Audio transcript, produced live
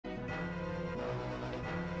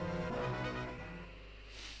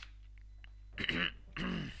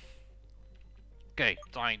Okay,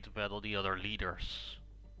 time to battle the other leaders.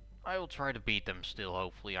 I will try to beat them still,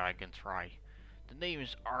 hopefully I can try. The name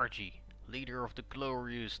is RG, leader of the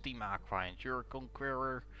glorious Team Aqua and your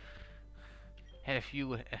conqueror. Have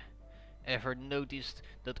you ever noticed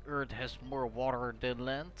that Earth has more water than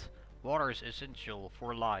land? Water is essential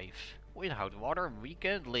for life. Without water we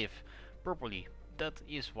can't live properly. That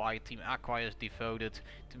is why Team Aqua is devoted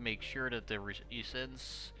to make sure that the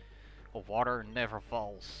essence of water never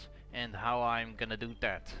falls. And how I'm gonna do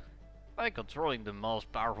that? By controlling the most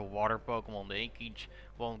powerful water Pokemon, the Inkage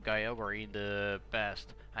one Kyogre in the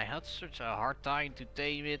past. I had such a hard time to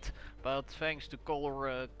tame it, but thanks to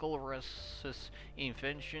Colress's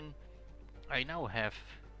invention, I now have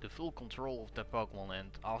the full control of the Pokemon,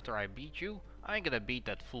 and after I beat you, I'm gonna beat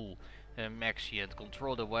that fool Maxi and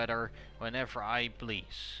control the weather whenever I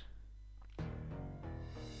please.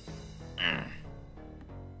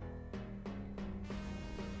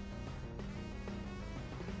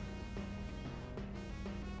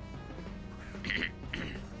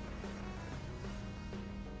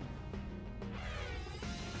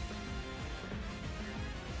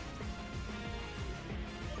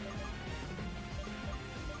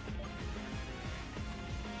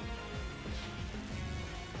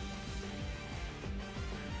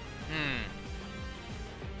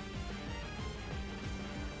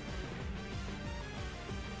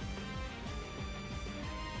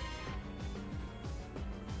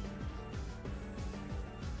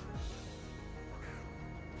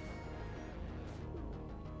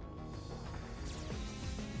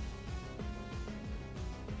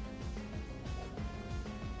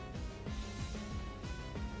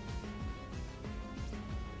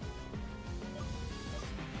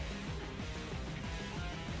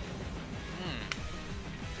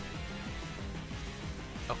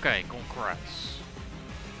 Okay, congrats.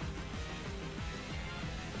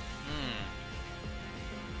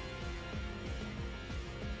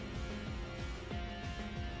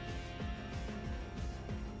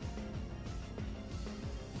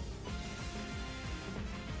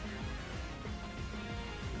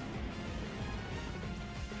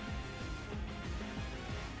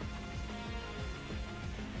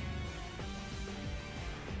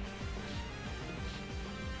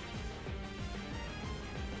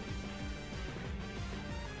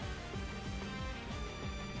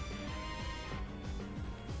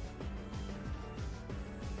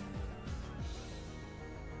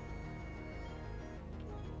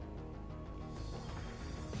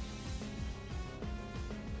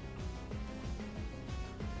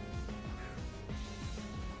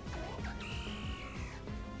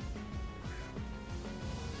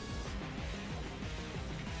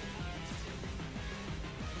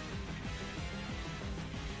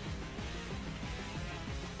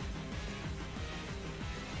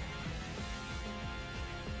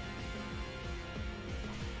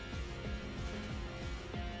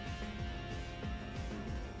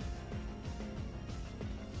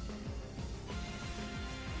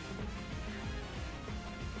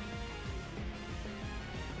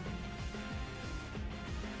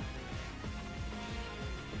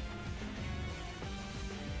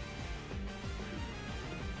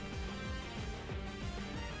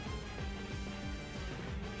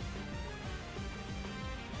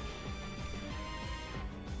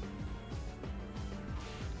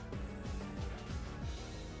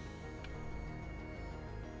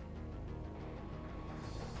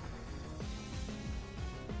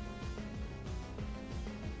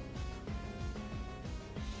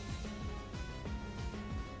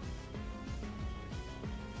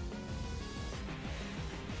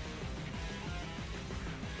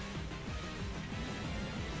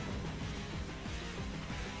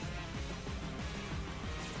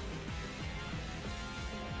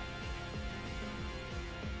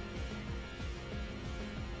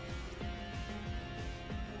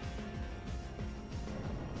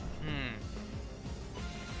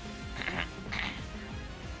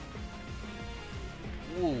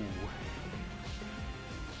 Ooh.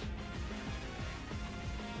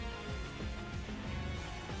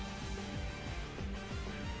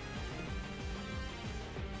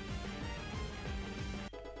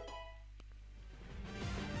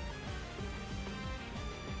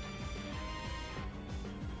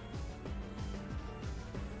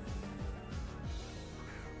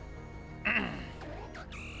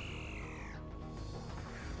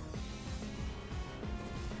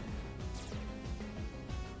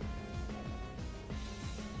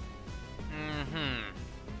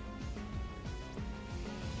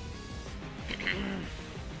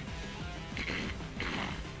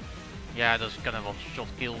 Yeah, that's gonna one-shot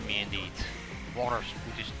kill me indeed. Water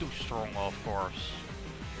spout is too strong, of course.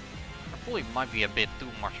 Probably might be a bit too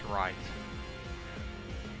much right.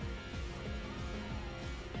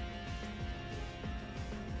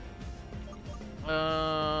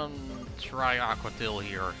 Try Aquatil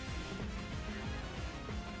here.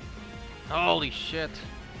 Holy shit.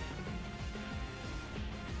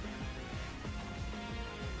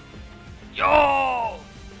 Yo!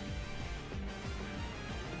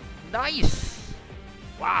 Nice!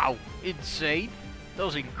 Wow, insane. That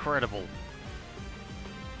was incredible.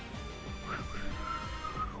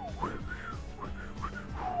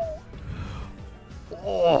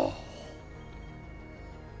 Oh!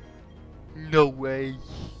 No way.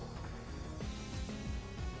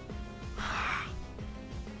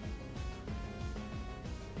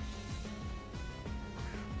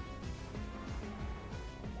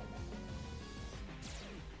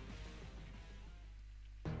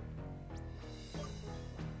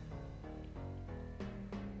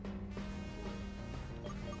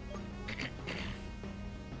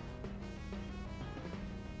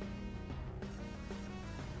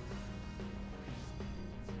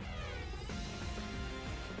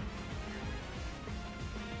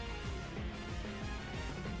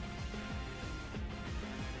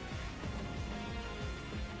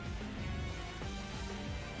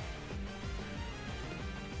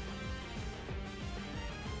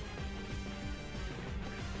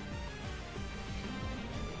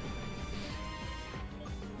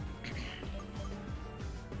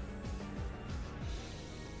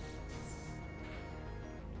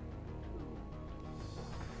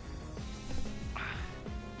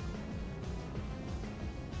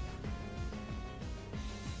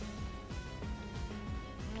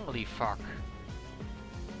 Holy fuck.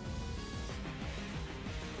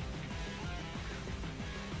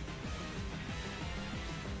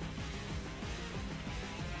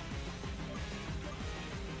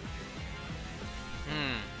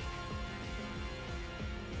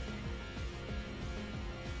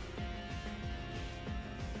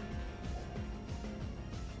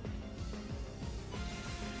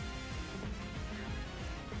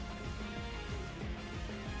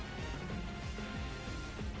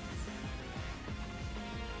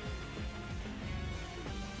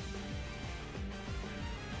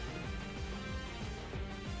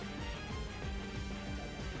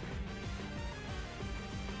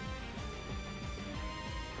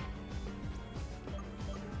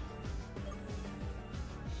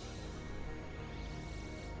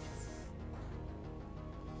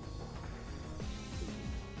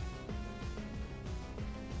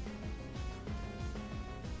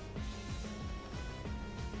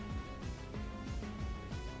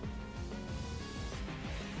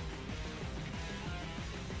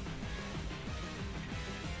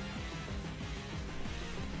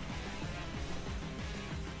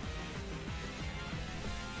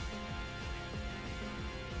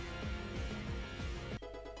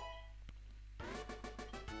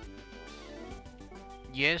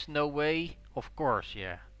 Yes, no way? Of course,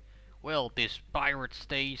 yeah. Well, this pirate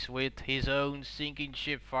stays with his own sinking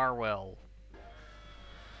ship farewell.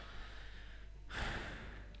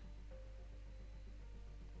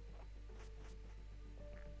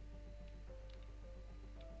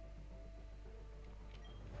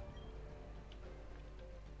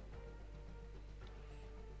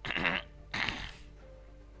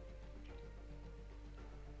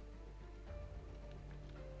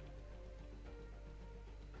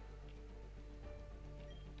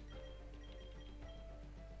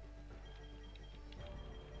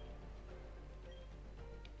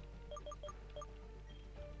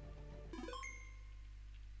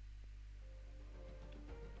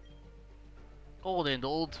 Old and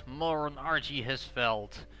old, Moron Archie has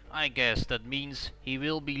failed. I guess that means he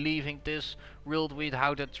will be leaving this world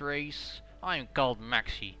without a trace. I am called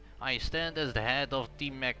Maxi. I stand as the head of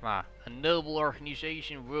Team Magma, a noble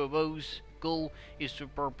organization whose goal is to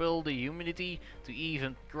propel the humanity to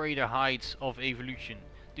even greater heights of evolution.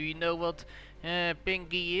 Do you know what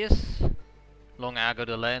Pinky is? Long ago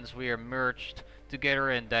the lands were merged together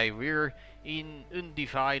and they were in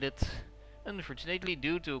undivided. Unfortunately,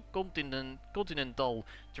 due to continental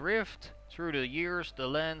drift, through the years the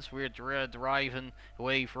lands were driven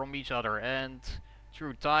away from each other, and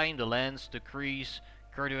through time the lands decrease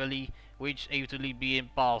gradually, which eventually be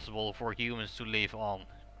impossible for humans to live on.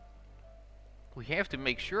 We have to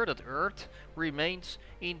make sure that Earth remains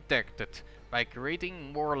intact by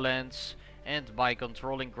creating more lands and by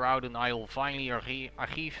controlling Groudon. I will finally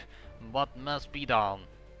achieve what must be done.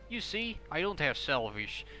 You see, I don't have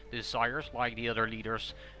selfish desires like the other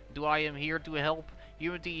leaders. I am here to help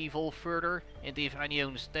Humanity evolve further, and if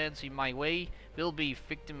anyone stands in my way, will be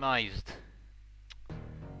victimized.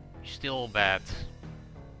 Still bad.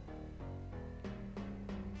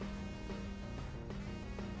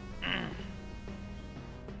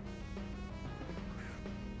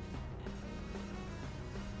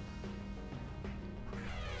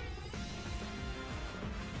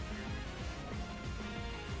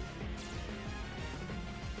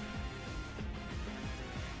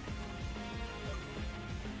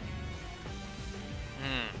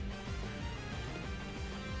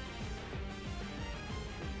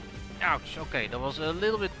 Ouch, okay, that was a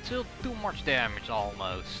little bit too much damage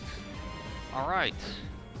almost. Alright.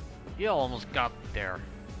 You almost got there.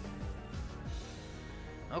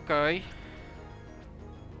 Okay.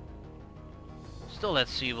 Still,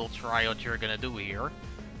 let's see, we'll try what you're gonna do here.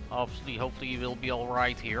 Obviously, hopefully you will be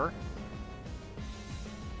alright here.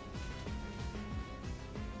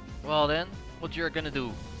 Well then, what you're gonna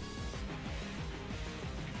do?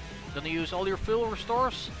 Gonna use all your fuel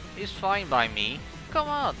restores? Is fine by me. Come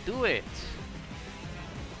on, do it!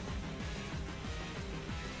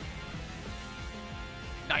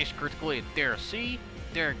 Nice critical hit there, see?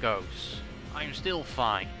 There it goes. I'm still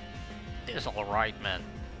fine. This is alright, man.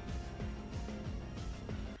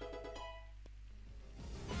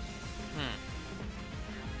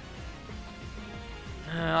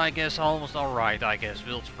 I guess almost alright, I guess.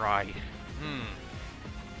 We'll try.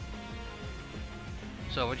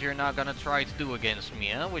 So what you're now gonna try to do against me,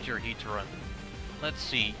 huh? With your heat run. Let's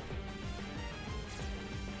see.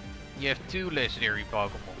 You have 2 legendary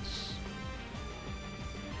Pokemons.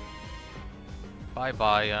 Bye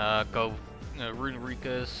bye, go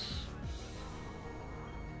Runerikas.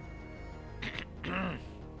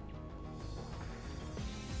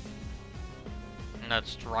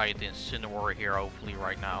 Let's try it in Incineroar here, hopefully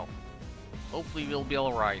right now. Hopefully we'll be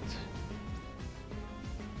alright.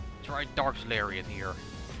 Try Dark Lariat here.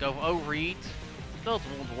 Go Overheat. That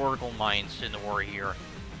won't work on my Incineroar here.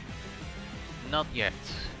 Not yet.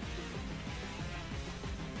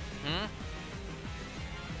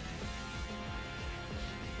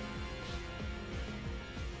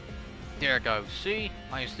 There it goes. See?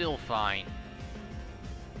 I'm still fine.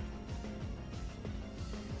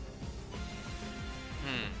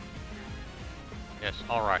 Yes,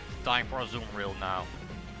 alright. Time for a zoom reel now.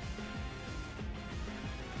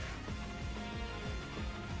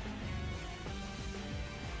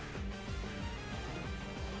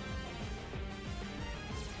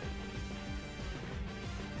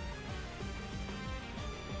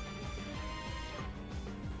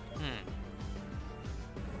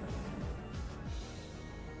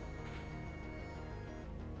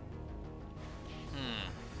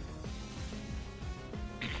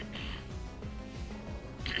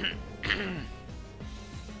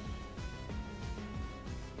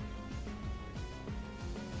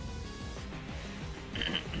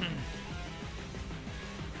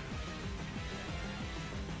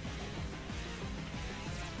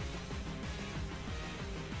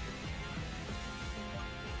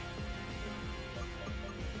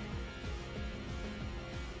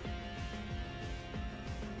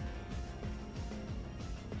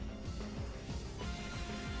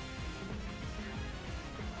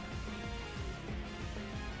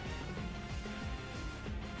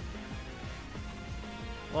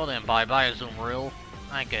 Well then, bye-bye zoom reel,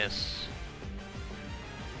 I guess.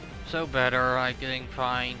 So better, I'm getting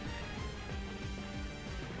fine.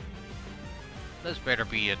 This better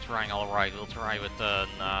be a trying alright, we'll try with the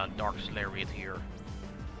Dark Lariat here.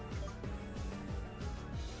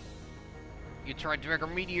 You tried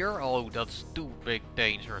Dragon Meteor? Oh, that's too big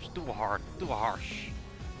dangerous, too hard, too harsh.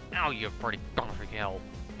 Now you pretty config hell.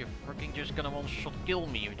 You're freaking just gonna one-shot kill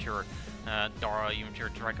me with your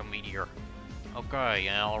Dragon Meteor. Okay,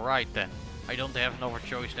 alright then. I don't have no other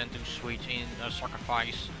choice than to switch in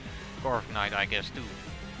sacrifice Corviknight, I guess, too.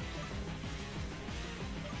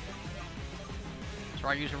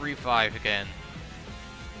 Try using Revive again.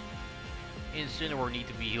 Incineroar need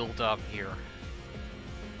to be healed up here.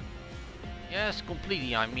 Yes,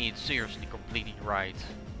 completely, I mean seriously completely right.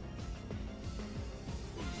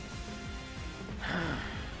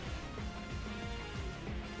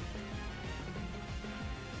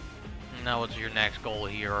 Now what's your next goal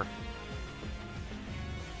here?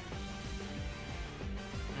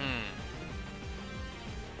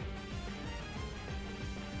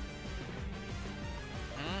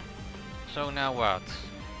 So now what?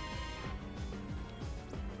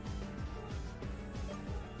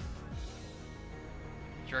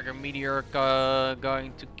 Dragon Meteor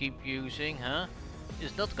going to keep using, huh?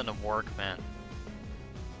 It's not gonna work, man.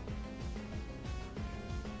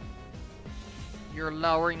 You're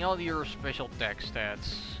lowering all your special attack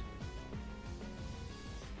stats.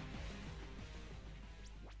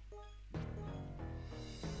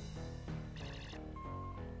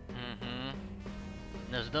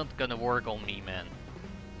 That's not gonna work on me, man.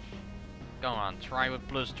 Come on, try with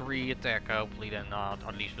 +3 attack, hopefully then not.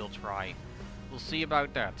 At least we'll try. We'll see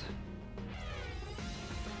about that.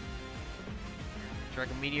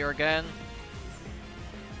 Dragon Meteor again.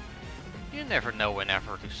 You never know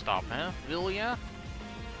whenever to stop, huh? Will ya?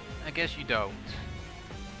 I guess you don't.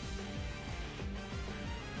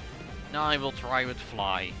 Now I will try with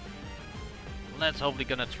Fly. Let's hopefully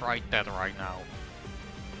gonna try that right now.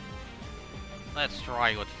 Let's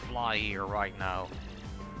try with Fly here right now.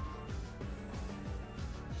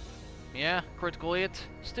 Yeah, critical hit.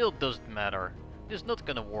 Still doesn't matter. This is not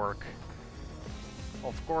gonna work.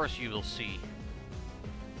 Of course you will see.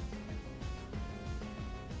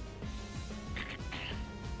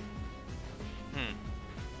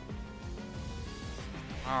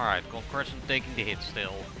 Alright, Concussion taking the hit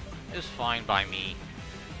still. Is fine by me.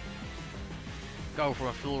 Go for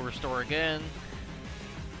a full restore again.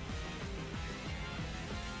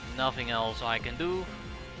 Nothing else I can do.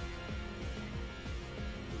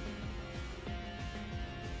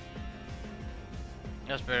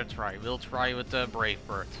 Let's better try. We'll try with the Brave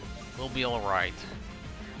Bird. We'll be alright.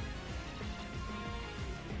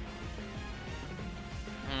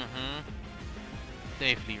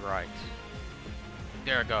 Definitely right.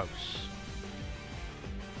 There it goes.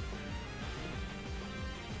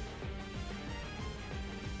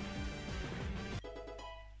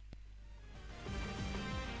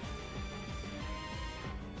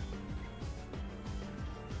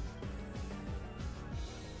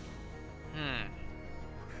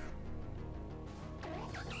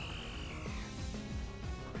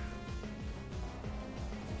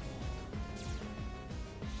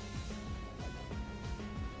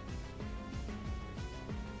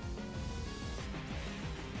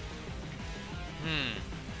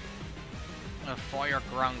 A fire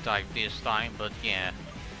ground type this time, but yeah.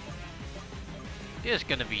 This is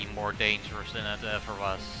gonna be more dangerous than it ever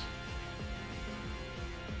was.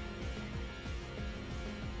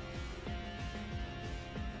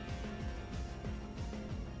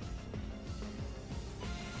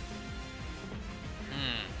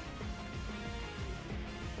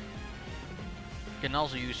 You can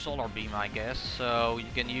also use Solar Beam, I guess. So you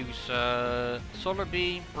can use Solar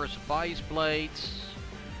Beam, Precise Blades.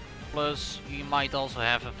 Plus, you might also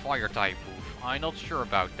have a fire type move. I'm not sure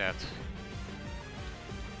about that.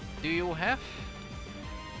 Do you have?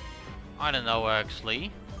 I don't know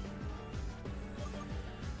actually.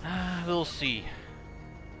 We'll see.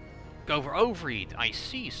 Go for Overheat. I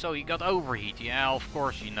see. So you got Overheat. Yeah, of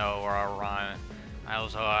course you know.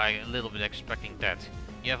 I a little bit expecting that.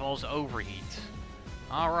 You have also Overheat.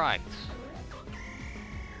 Alright.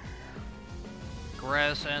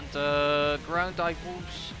 Grass and ground type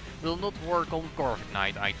moves will not work on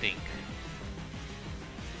Corviknight, I think.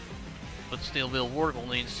 But still will work on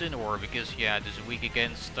the Incineroar, because yeah, this is weak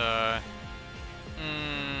against this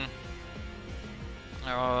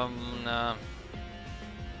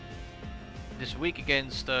is weak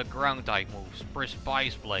against ground type moves,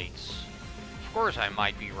 Precise Blades. Of course I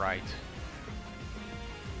might be right.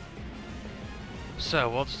 So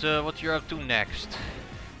what you're up to next?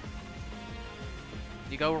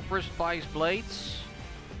 You go for Precise Blades.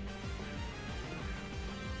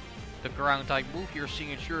 The ground type move, your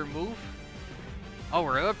signature move. Oh,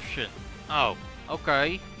 Eruption. Oh,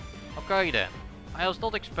 okay. Okay then. I was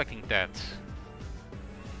not expecting that.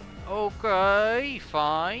 Okay,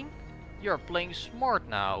 fine. You're playing smart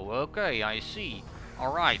now. Okay, I see.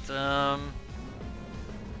 Alright,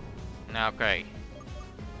 okay.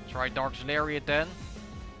 Try Dark Lariat then.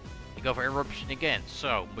 You go for Eruption again.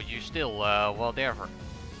 So, but you still, whatever.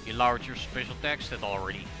 You lowered your special attack stat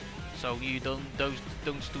already. So you don't stand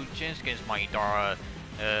a chance against my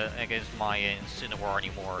Incineroar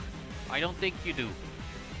anymore. I don't think you do.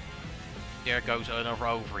 There goes another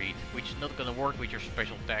Overheat, which is not gonna work with your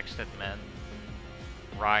special attack stat, man.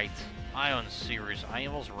 Right. I am serious. I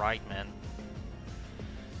was right, man.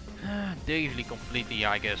 Definitely completely,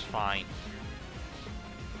 I guess, fine.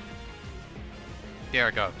 There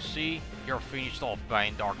it goes. See? You're finished off by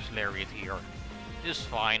a Dark Lariat here. This is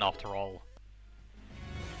fine after all.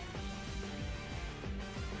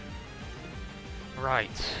 Right.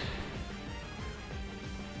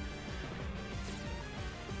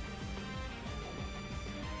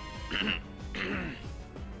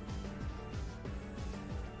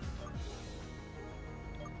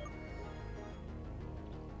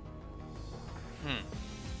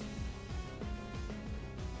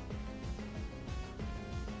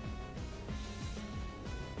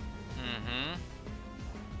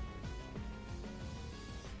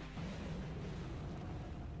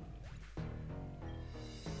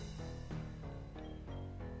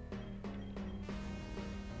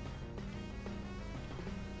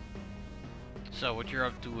 So what you're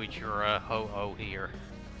up to with your ho-ho here?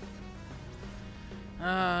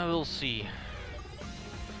 We'll see.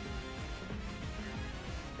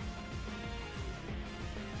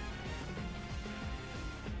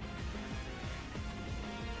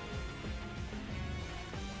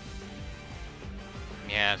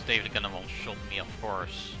 Yeah, it's David gonna one-shot me, of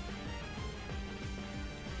course.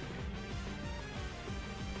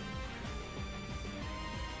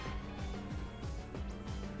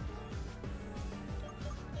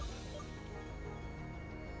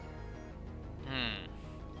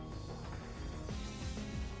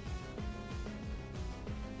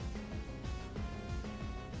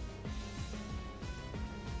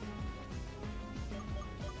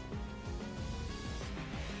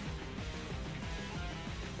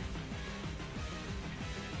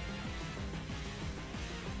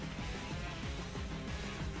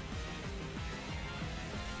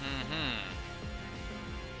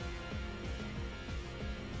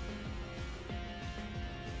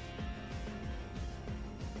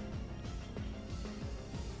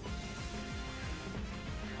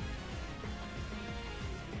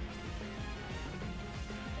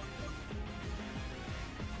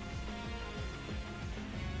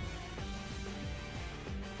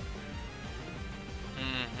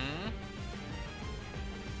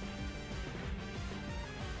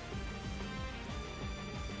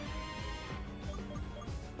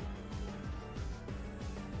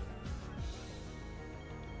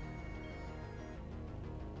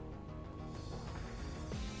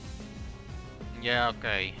 Yeah,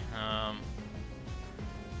 okay.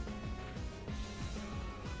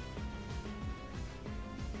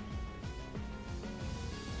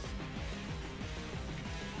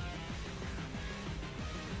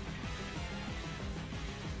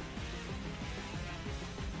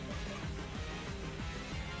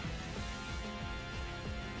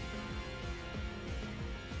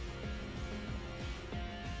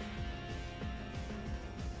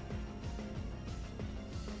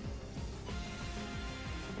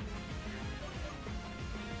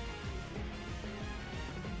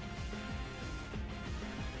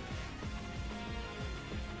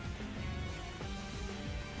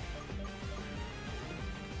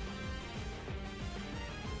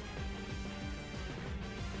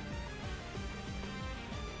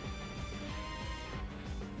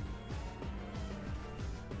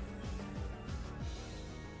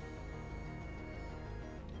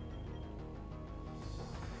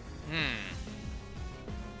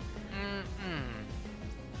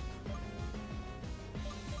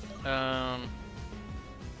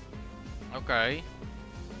 Okay.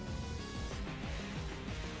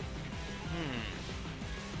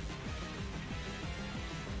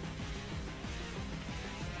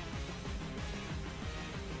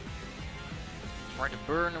 Try to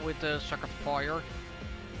burn with the sucker fire.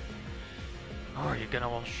 Oh, you're gonna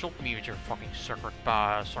one-shot me with your fucking sucker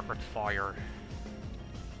fire.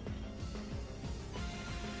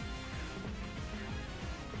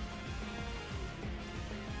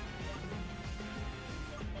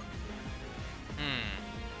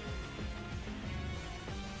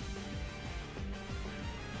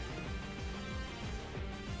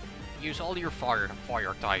 Use all your fire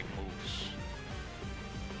type moves.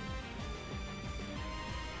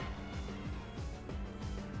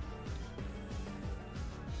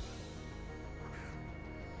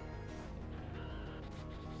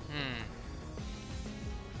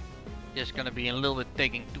 This is gonna be a little bit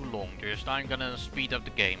taking too long. Just I'm gonna speed up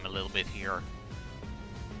the game a little bit here.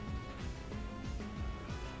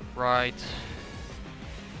 Right.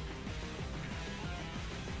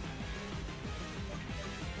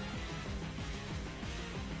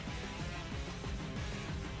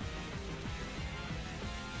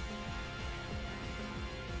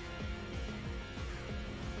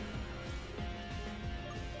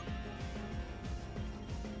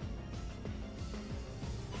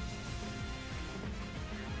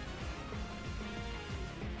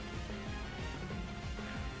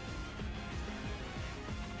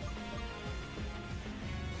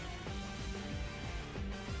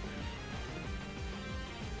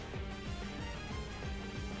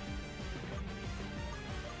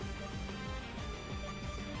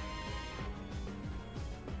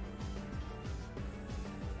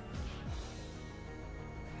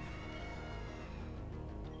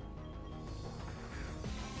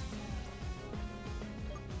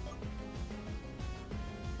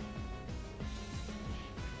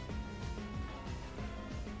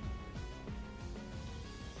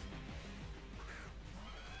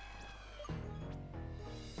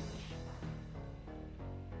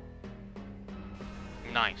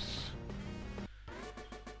 Nice.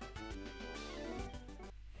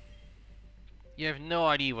 You have no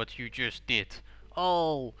idea what you just did.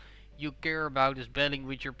 All you care about is battling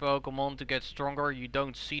with your Pokemon to get stronger. You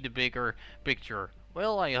don't see the bigger picture.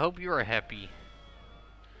 Well, I hope you are happy.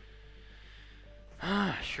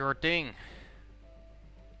 Sure thing.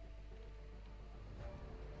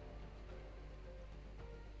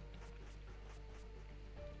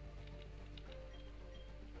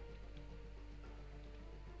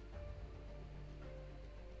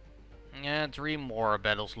 Yeah, 3 more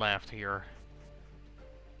battles left here.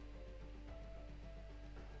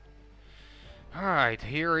 Alright,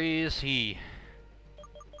 here is he.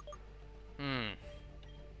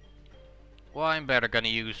 Well, I'm better gonna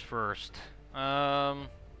use first. Try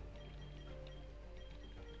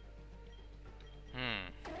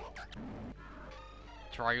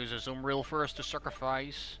use a Zumbril first to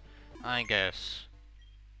sacrifice, I guess.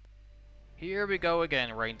 Here we go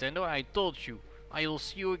again, Nintendo. I told you. I will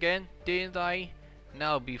see you again, didn't I?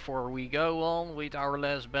 Now, before we go on with our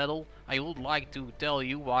last battle, I would like to tell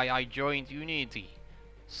you why I joined Unity.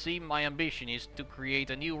 See, my ambition is to create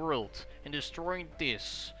a new world and destroy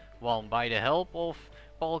this one by the help of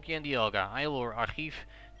Palkia and Dialga. I will achieve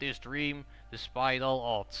this dream despite all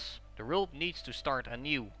odds. The world needs to start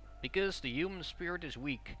anew, because the human spirit is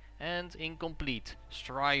weak and incomplete.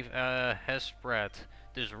 Strife has spread.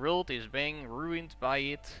 This world is being ruined by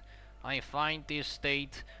it. I find this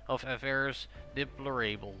state of affairs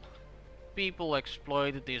deplorable. People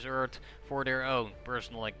exploited this earth for their own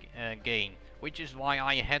personal gain, which is why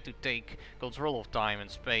I had to take control of time and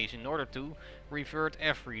space in order to revert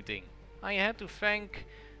everything. I had to thank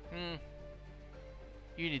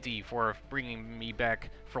Unity for bringing me back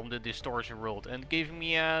from the distortion world and giving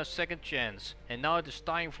me a second chance. And now it is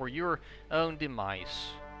time for your own demise.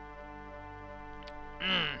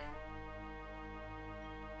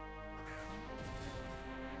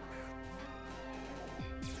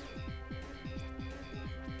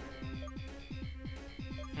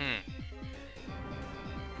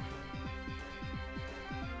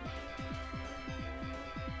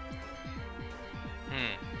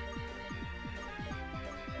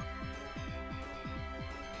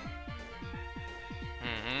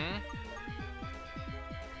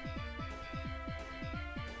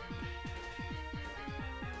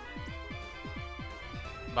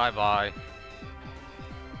 Bye bye.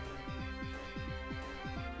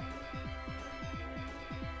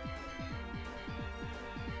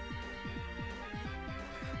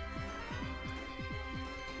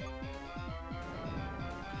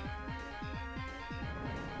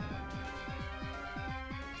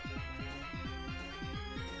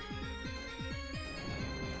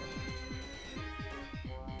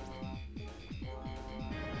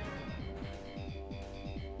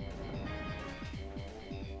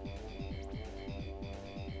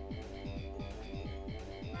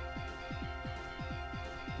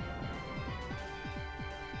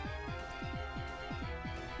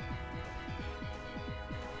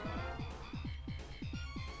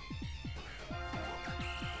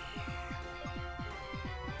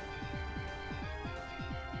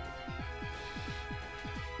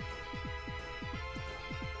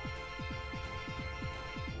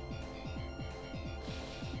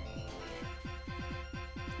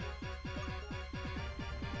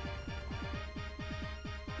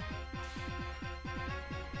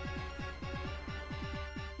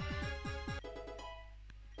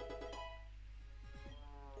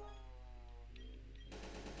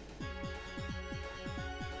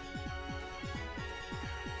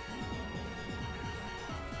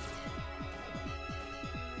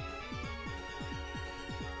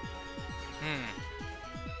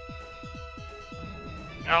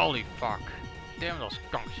 Holy fuck. Damn, those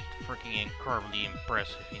skunks freaking incredibly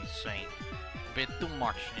impressive, insane. A bit too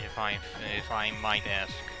much if I might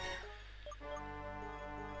ask.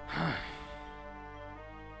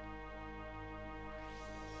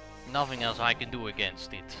 Nothing else I can do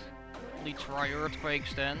against it. Only try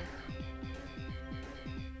earthquakes then.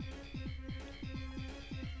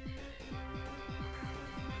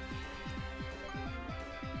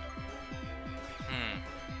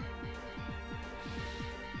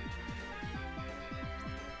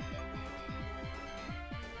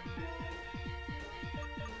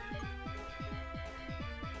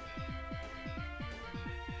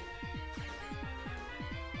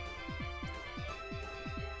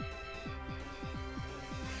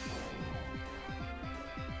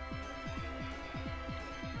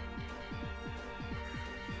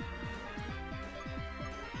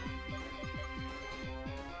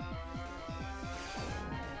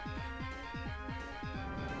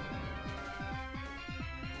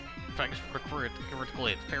 Thanks for the critical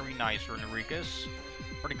hit. Very nice, Enriquez.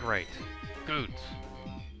 Pretty great. Good.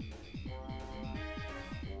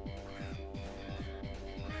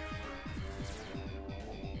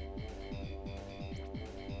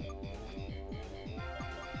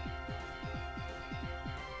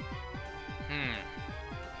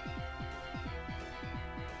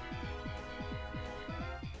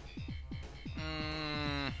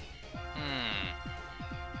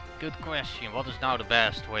 Good question. What is now the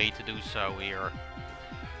best way to do so here?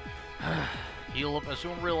 Heal up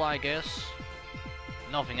Azumarill, I guess.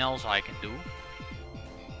 Nothing else I can do.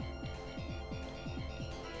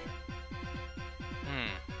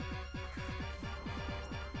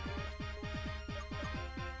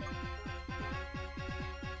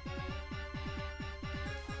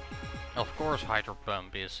 Of course, Hydro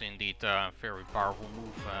Pump is indeed a very powerful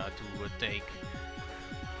move to take.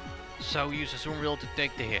 So use Azumarill to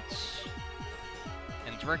take the hits.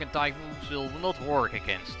 And Dragon type moves will not work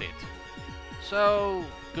against it. So,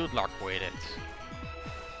 good luck with it.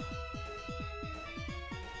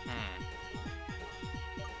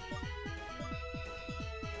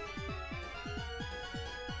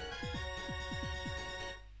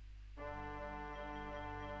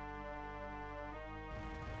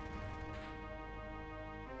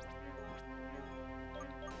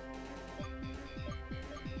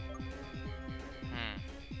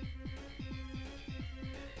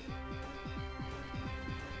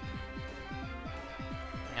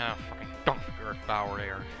 Fucking dump Earth power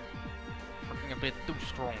there. Fucking a bit too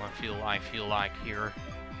strong I feel like here.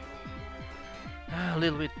 A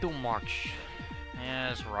little bit too much. Yeah,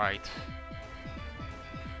 that's right.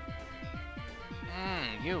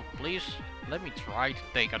 You, please, let me try to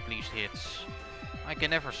take at least hits. I can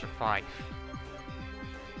never survive.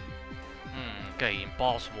 Okay,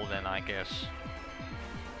 impossible then, I guess.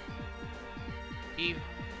 Even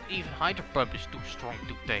Hydro Pump is too strong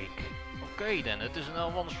to take. Okay then, it is an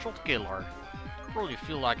L1 shot killer. Probably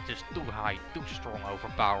feel like it is too high, too strong,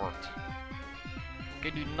 overpowered.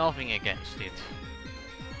 Can do nothing against it.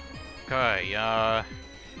 Okay,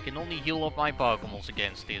 can only heal up my Pokémons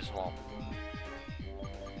against this one.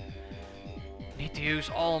 Need to use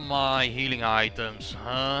all my healing items,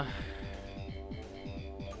 huh?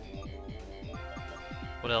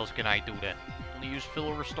 What else can I do then? Only use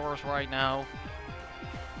Filler Restores right now.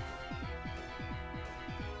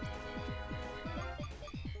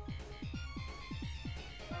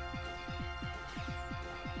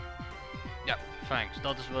 Yeah, thanks.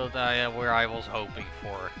 That is what where I was hoping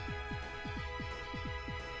for.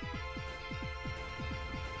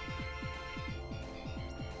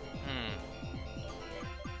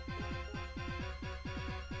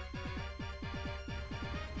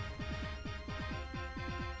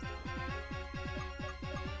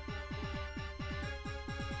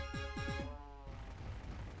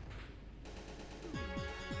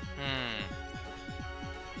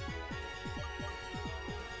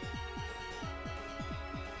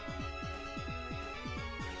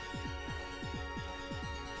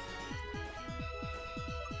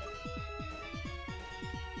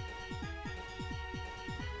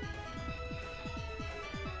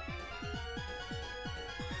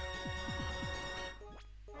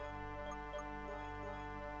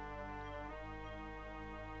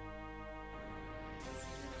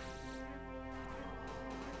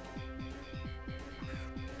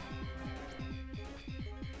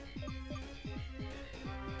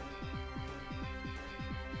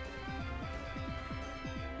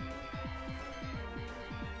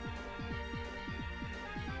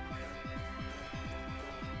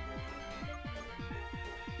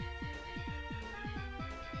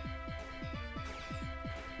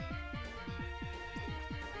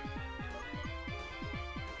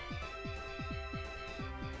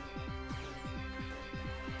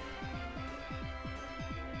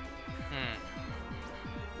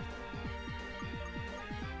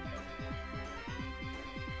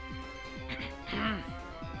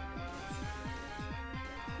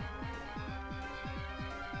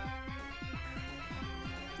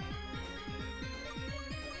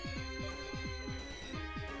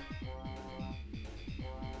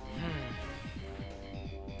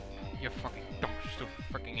 You fucking dumpster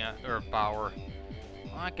freaking Earth power.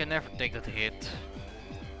 I can never take that hit.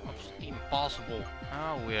 That's impossible.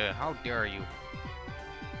 How dare you?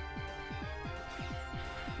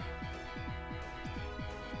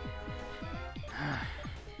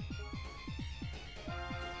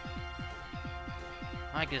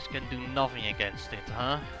 I guess can do nothing against it,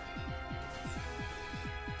 huh?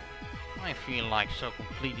 I feel like so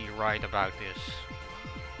completely right about this.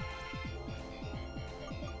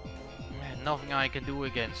 Nothing I can do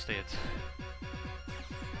against it.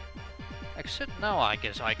 Except now I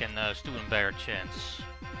guess I can stand a better chance.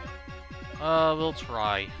 We'll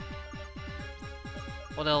try.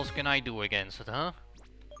 What else can I do against it, huh?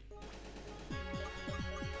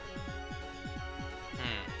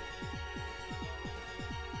 Hmm.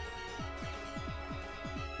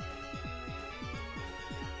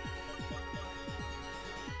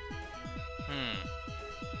 Hmm.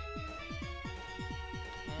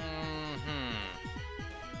 Hmm.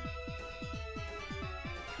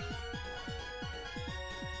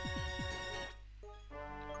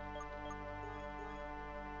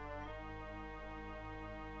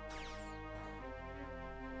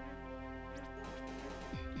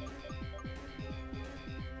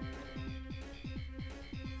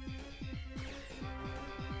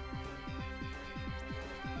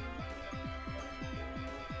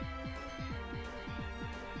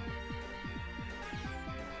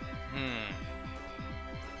 Hmm.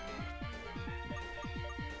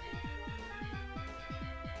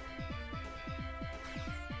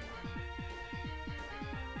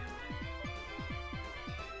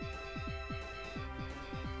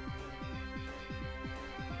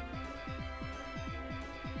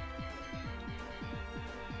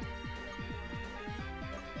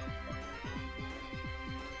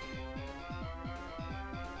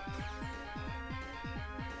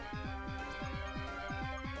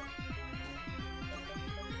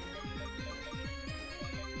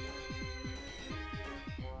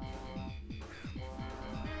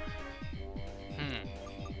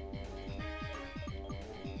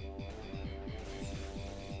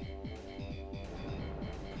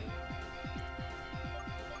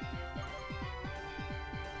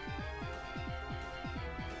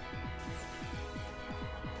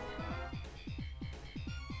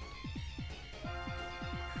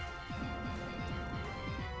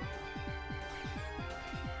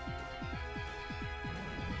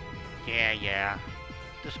 Yeah.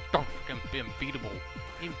 This is fucking unbeatable.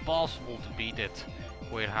 Impossible to beat it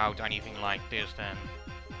without anything like this then.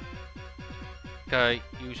 Okay,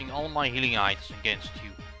 using all my healing items against you.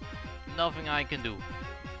 Nothing I can do.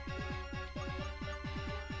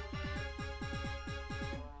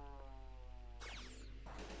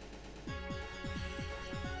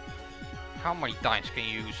 How many times can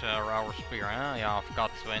you use our spear, huh? Yeah, I've got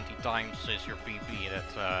 20 times is your PP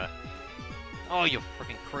that oh, you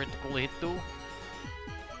freaking critical hit too?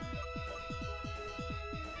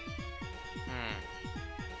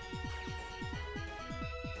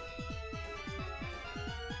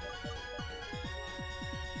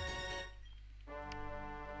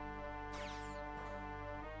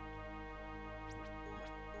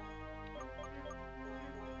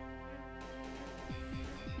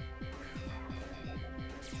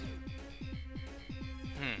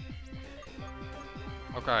 Hmm.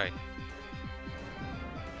 Okay.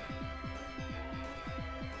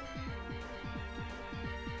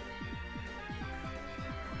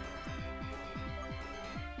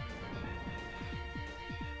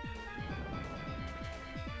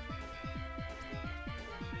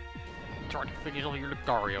 Try to finish off your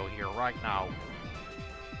Lucario here right now.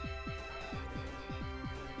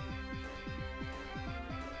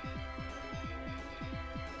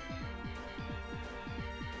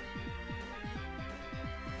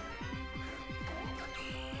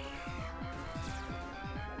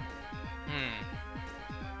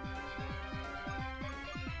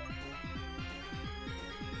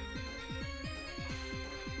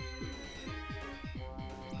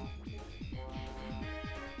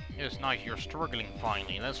 Yes, nice, you're struggling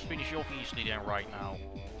finally. Let's finish you off easily then right now.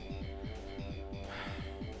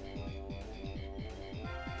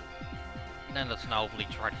 And then let's now hopefully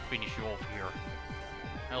try to finish you off here.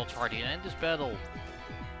 I'll try to end this battle.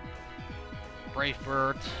 Brave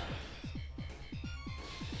Bird.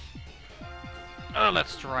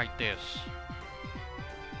 Let's try this.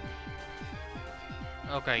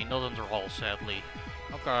 Okay, not under all, sadly.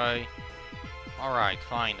 Okay. Alright,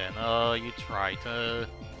 fine then. You tried.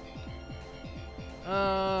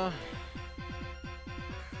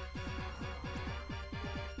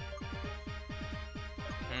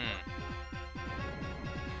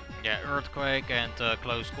 Yeah, Earthquake and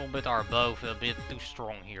Close Combat are both a bit too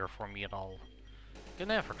strong here for me at all. Can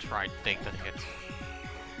never try to take that hit.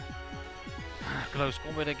 Close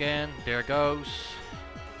Combat again, there goes.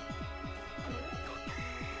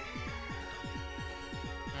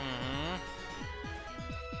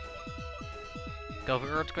 Go for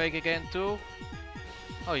Earthquake again too.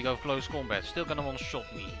 Oh, you go for Close Combat. Still gonna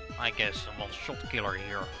one-shot me. I guess a one-shot killer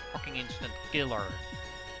here. Fucking instant killer.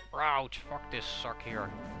 Ouch, fuck this suck here.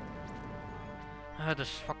 This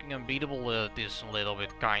is fucking unbeatable, this little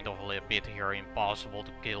bit, kind of a little bit here, impossible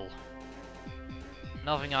to kill.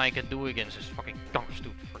 Nothing I can do against this fucking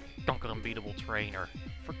stupid freaking unbeatable trainer.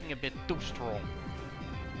 Freaking a bit too strong.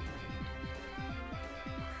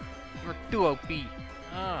 You're too OP.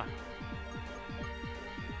 Ah.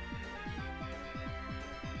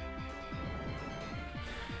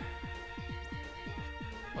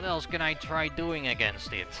 What else can I try doing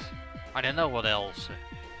against it? I don't know what else.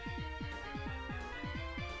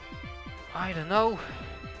 I don't know.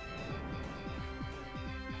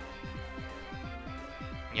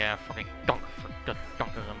 Yeah, fucking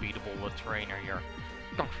dunker unbeatable trainer here.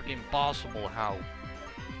 Freaking impossible, how?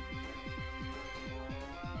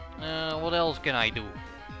 What else can I do?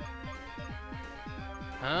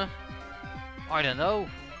 Huh? I don't know.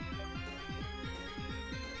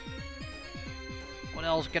 What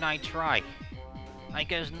else can I try? I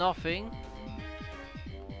guess nothing.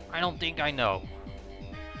 I don't think I know.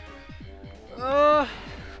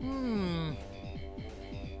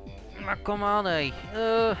 Come on, eh.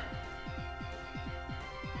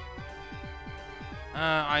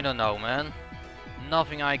 I don't know, man.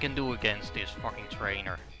 Nothing I can do against this fucking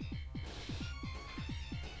trainer.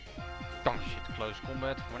 Shit, close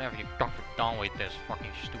combat. Whenever you done with this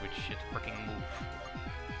fucking stupid shit freaking move.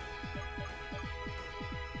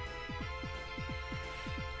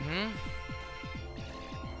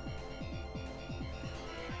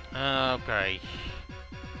 Okay.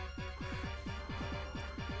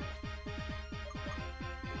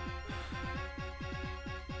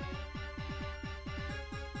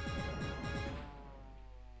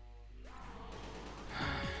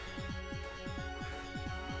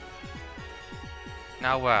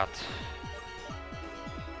 Now what?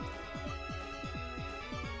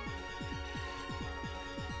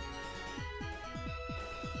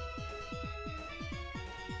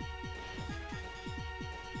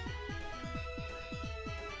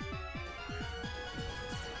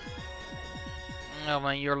 Oh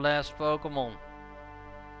man, your last Pokemon.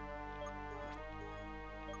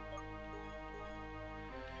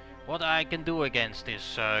 What I can do against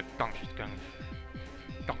this freaking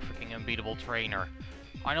unbeatable trainer?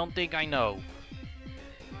 I don't think I know.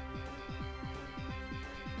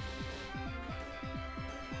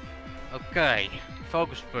 Okay,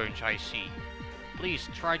 Focus Punch, I see. Please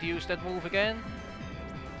try to use that move again.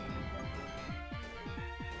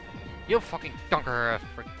 You fucking donker,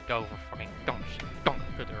 freaking over, fucking donker,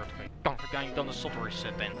 good earthquake, donker guy, you done the soft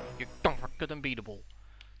reset then. You donker, good unbeatable.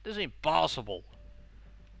 This is impossible.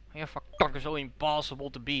 Yeah, fuck, donker so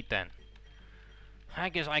impossible to beat then. I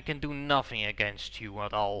guess I can do nothing against you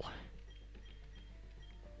at all.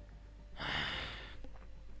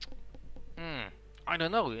 I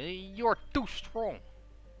don't know, you're too strong.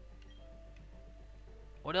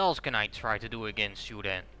 What else can I try to do against you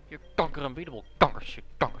then? You're donker unbeatable, donker shit,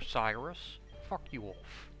 donker Cyrus. Fuck you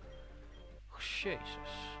off. Oh, Jesus.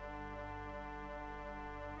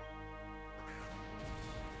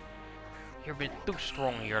 You're a bit too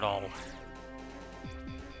strong here at all.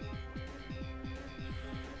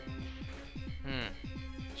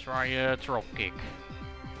 Try a drop kick.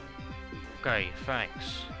 Okay,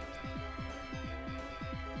 thanks.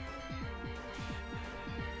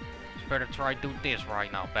 Better try do this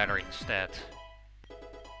right now better instead.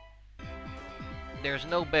 There's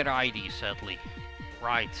no better ID sadly.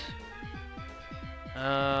 Right.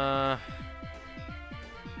 I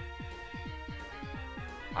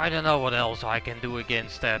don't know what else I can do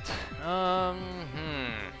against that.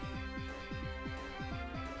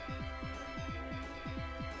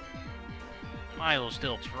 I will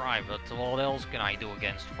still try, but what else can I do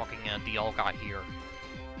against fucking Dialga here?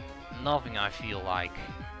 Nothing, I feel like.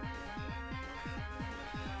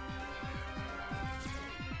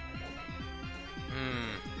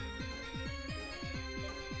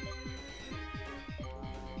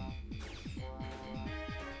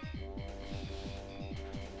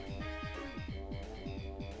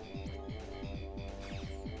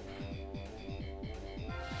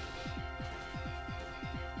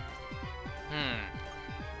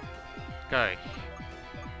 Okay.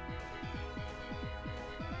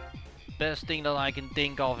 Best thing that I can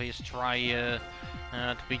think of is try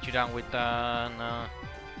to beat you down with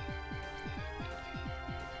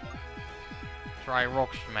try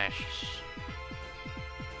rock smashes.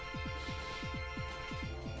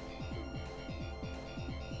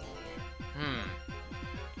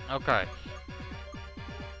 Okay.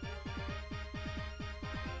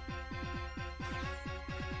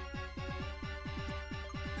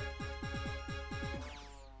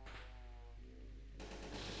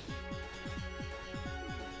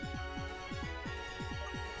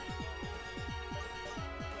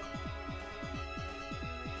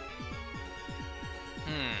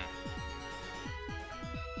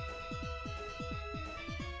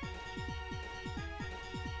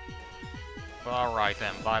 Alright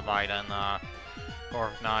then, bye bye then,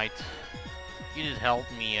 Corv Knight. You did help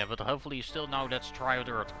me, but hopefully you still know that's try with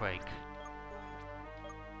the earthquake.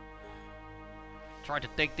 Try to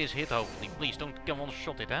take this hit, hopefully. Please don't get one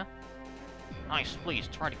shot it, huh? Nice, please,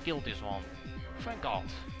 try to kill this one. Thank God.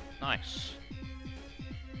 Nice.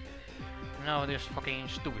 No, this fucking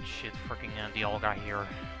stupid shit, freaking the old guy here.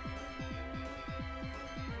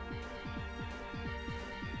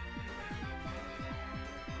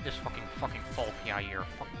 This fucking bulky guy here.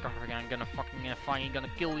 I'm gonna finally gonna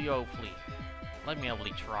kill you, hopefully. Let me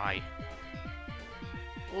only try.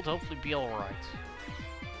 Will hopefully be alright.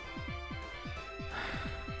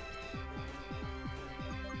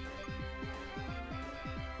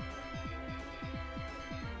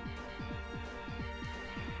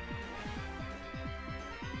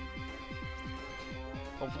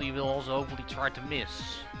 Hopefully you will also hopefully try to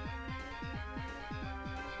miss.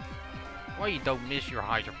 Why you don't miss your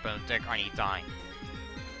Hydro Pump attack anytime?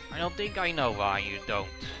 I don't think I know why you don't.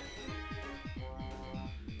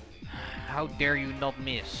 How dare you not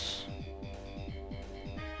miss?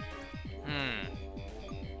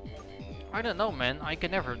 I don't know, man. I can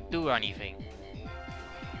never do anything.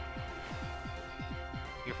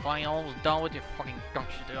 You're finally almost done with your fucking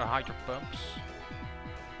Hydro Pumps.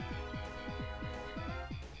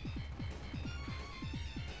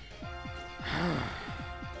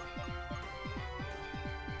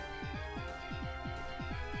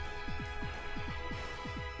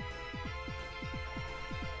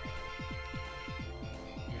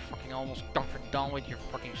 Almost done with your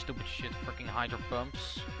fucking stupid shit, freaking Hydro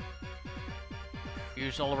Pumps.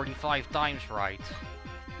 Used already 5 times, right?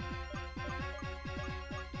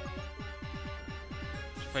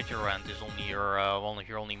 Spectre Rant is only your one of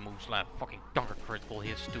your only moves left. Fucking conquer critical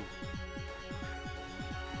hits too.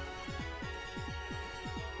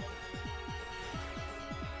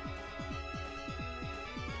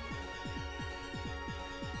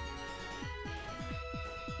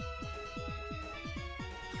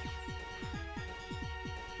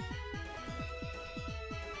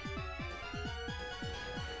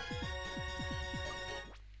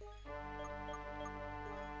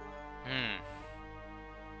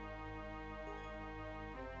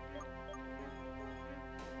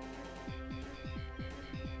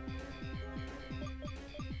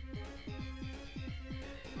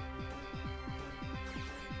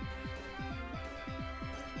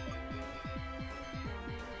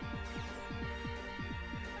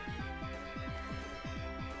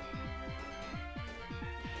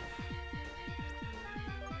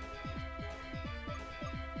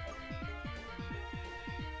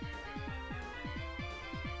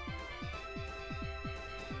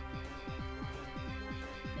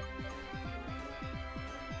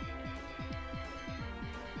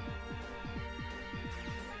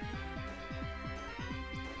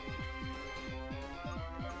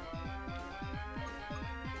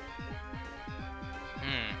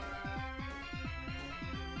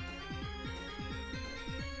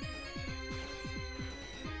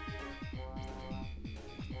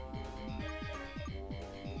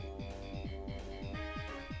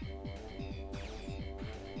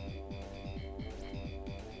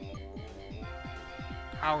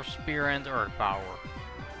 Our Spear and Earth Power.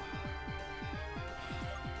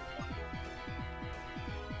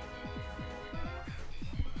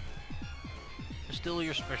 Still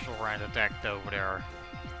your special round attack over there.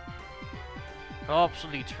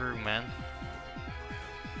 Absolutely true, man.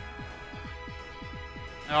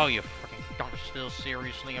 Oh, you fucking talk still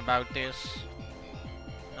seriously about this?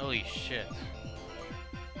 Holy shit.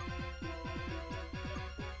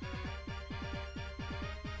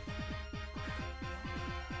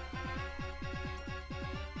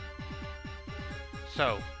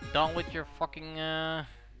 So, done with your fucking,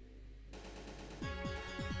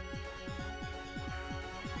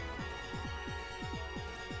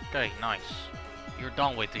 Okay, nice. You're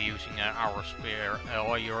done with using our spear,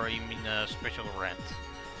 or your, special rent.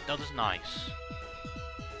 That is nice.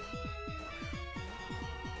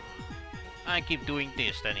 I keep doing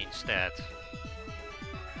this then instead.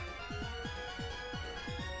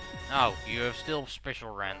 Oh, you have still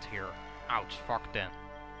special rent here. Ouch, fuck then.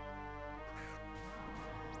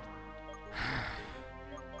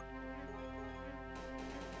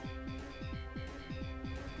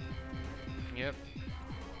 Yep.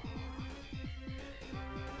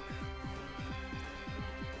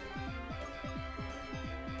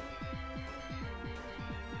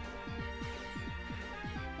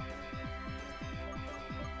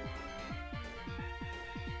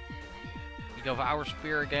 You go for our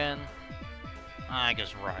spear again? I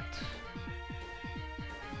guess right.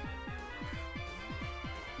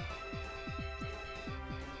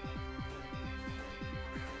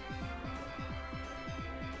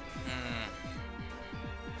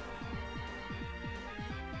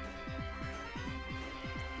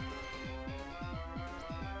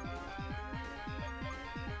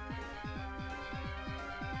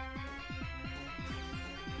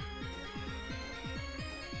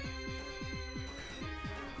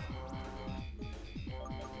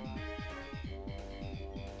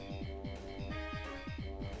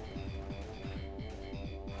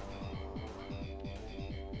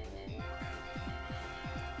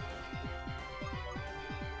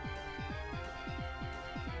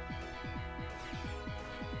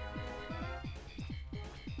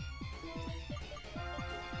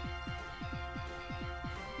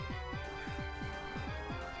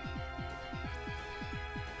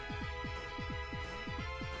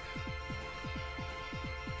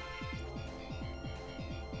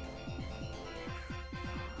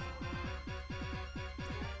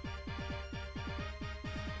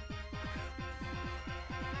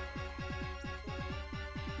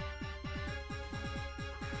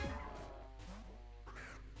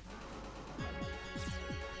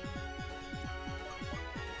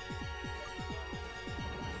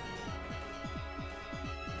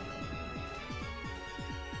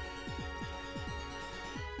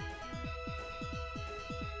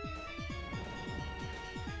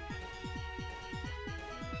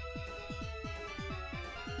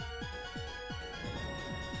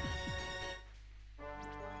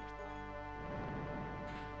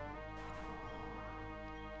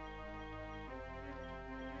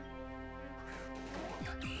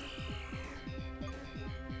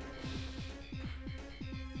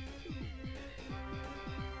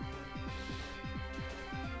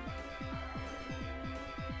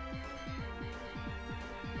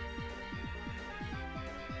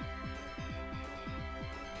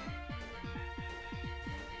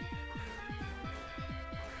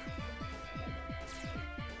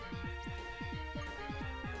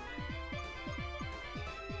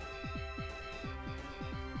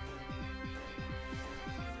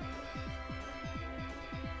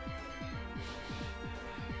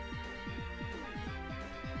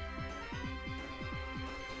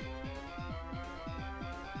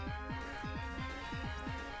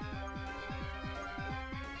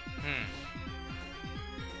 Hmm.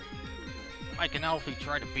 I can hopefully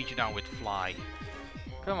try to beat you down with fly.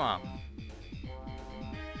 Come on.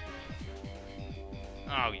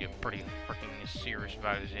 Oh, you're pretty freaking serious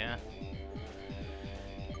about it, yeah?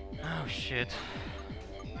 Oh shit.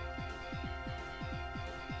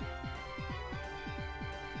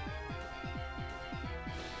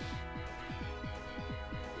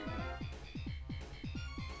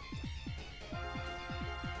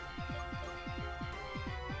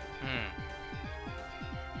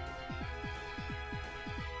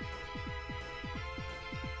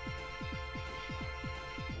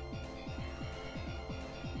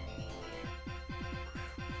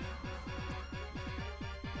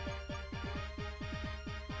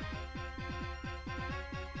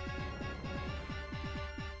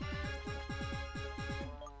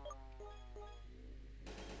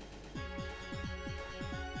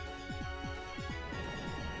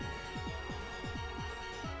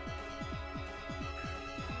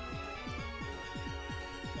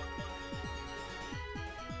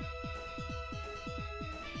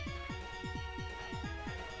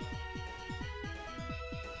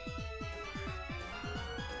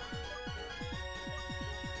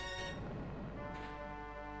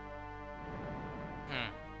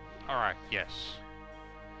 Hmm. Alright, yes.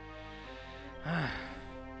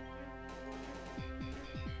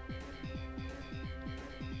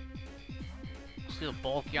 Still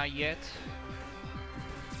bulky yet?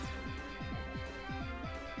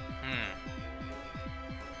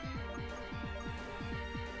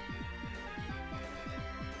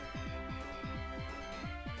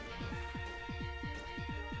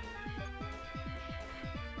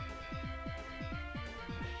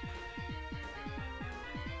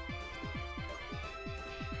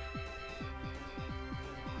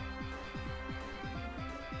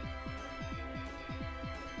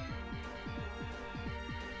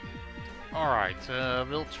 Alright,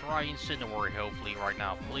 we'll try Incineroar hopefully right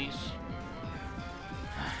now, please.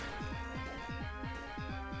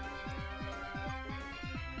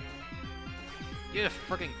 You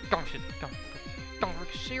freaking dumb shit. Don't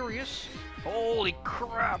freaking serious? Holy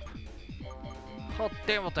crap! God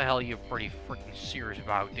damn, what the hell, you're pretty freaking serious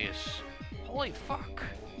about this. Holy fuck!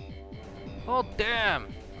 Oh damn!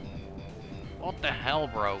 What the hell,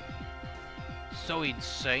 bro? So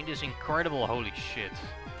insane, this is incredible, holy shit.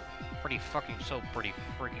 Pretty freaking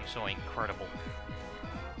so incredible.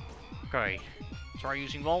 Okay, try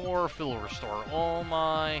using one more full restore on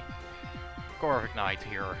my Core Ignite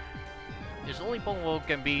here. This only Pokemon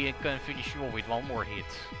can finish you off with one more hit.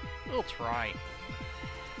 We'll try.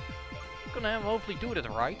 Gonna hopefully do that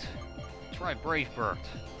right. Try Brave Bird.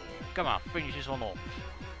 Come on, finish this one off.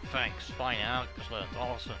 Thanks, fine out, excellent,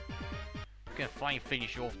 awesome. You can fine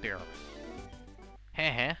finish you off there.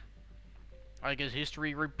 Heh. I guess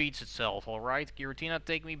history repeats itself, alright? Giratina,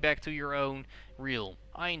 take me back to your own realm.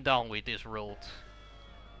 I ain't down with this world.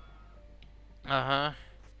 Uh-huh.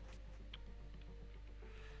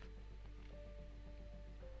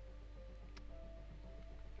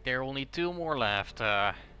 There are only 2 more left.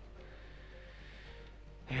 Yeah,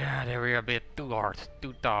 they were a bit too hard,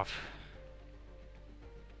 too tough.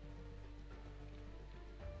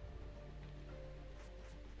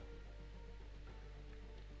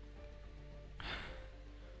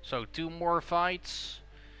 So 2 more fights.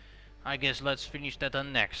 I guess let's finish that the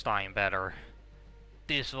next time better.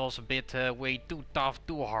 This was a bit way too tough,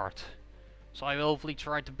 too hard. So I will hopefully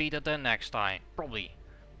try to beat it the next time. Probably.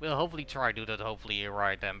 We'll hopefully try to do that hopefully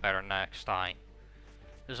right and better next time.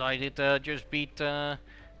 Because I did just beat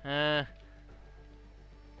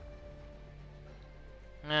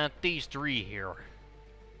these 3 here.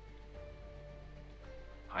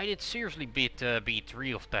 I did seriously beat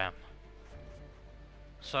 3 of them.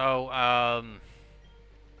 So,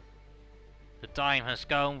 the time has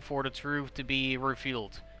come for the truth to be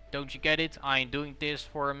revealed. Don't you get it? I ain't doing this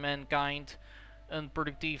for mankind.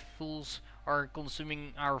 Unproductive fools are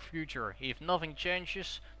consuming our future. If nothing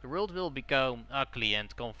changes, the world will become ugly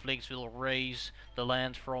and conflicts will raise the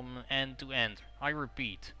land from end to end. I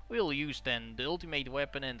repeat, we'll use then the ultimate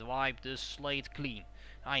weapon and wipe the slate clean.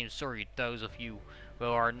 I am sorry those of you who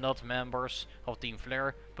are not members of Team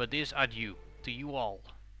Flare, but this adieu to you all.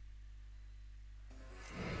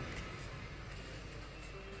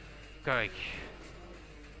 Okay.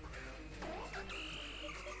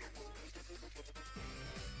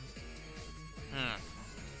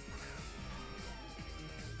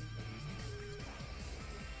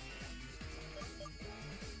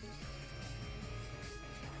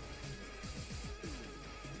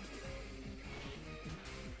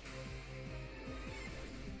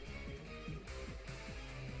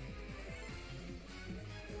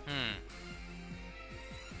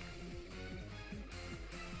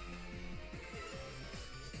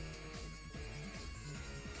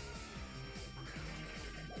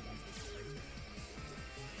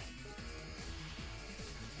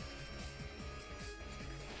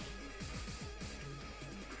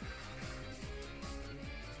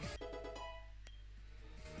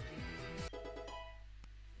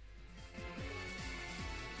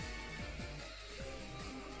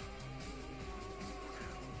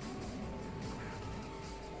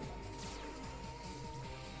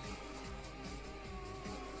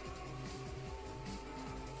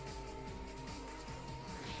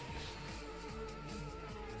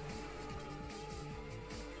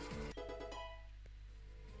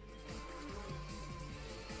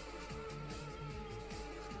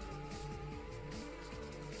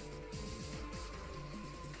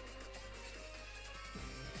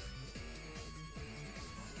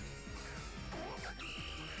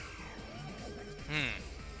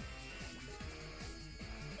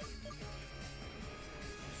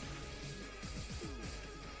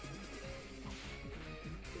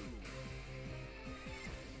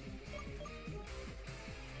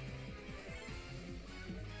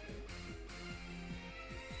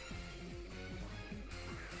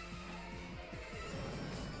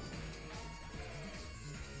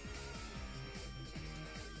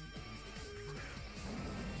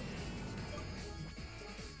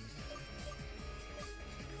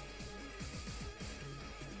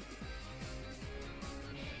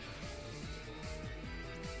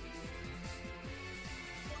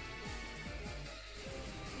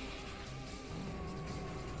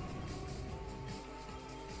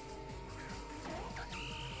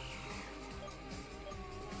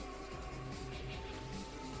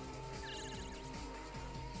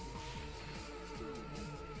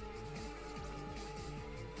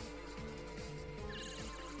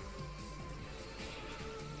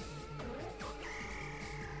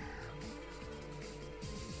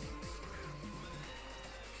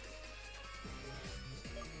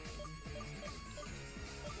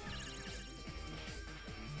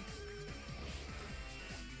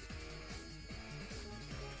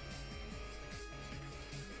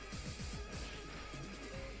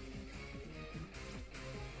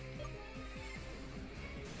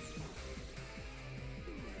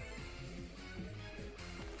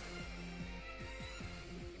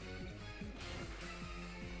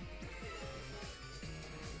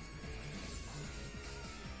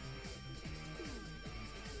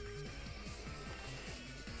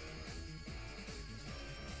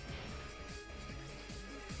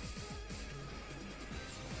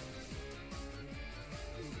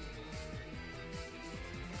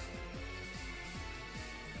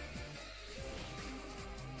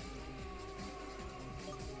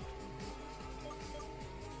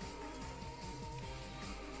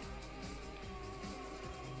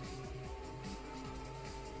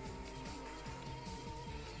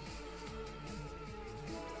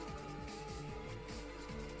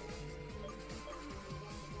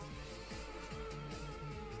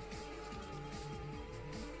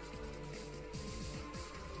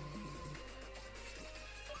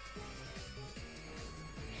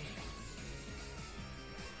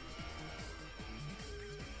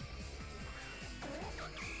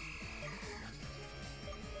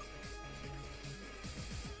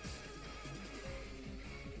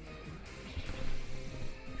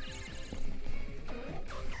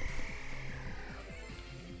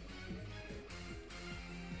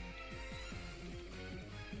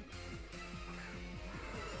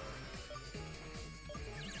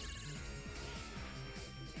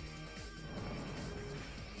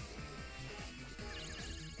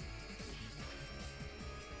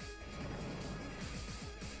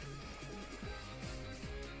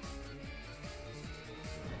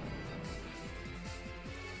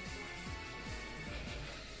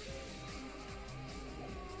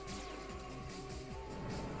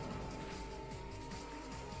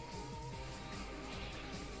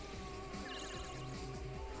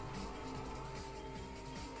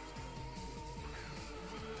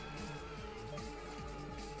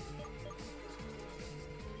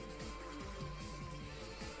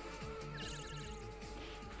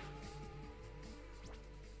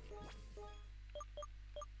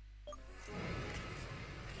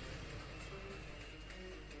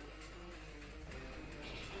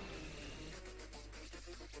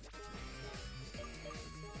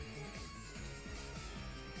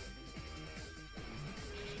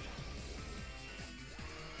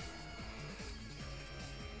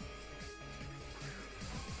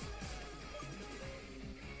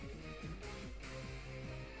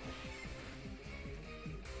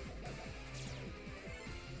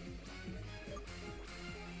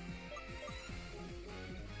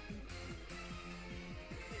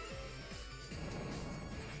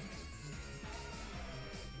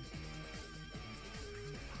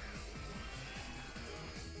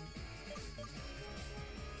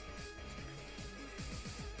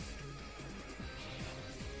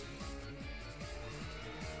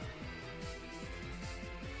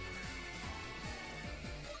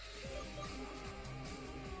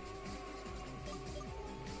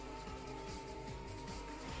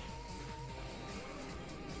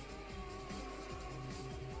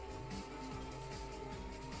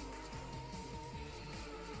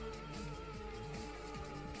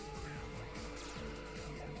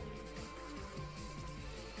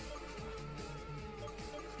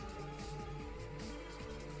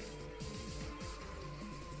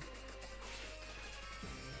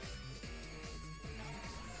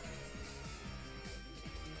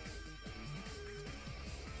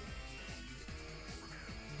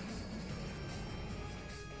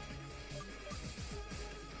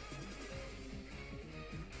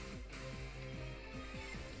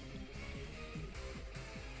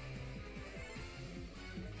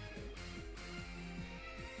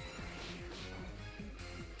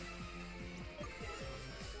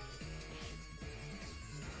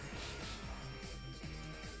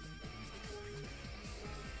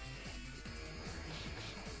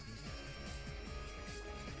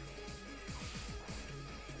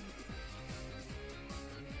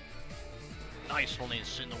 Nice one,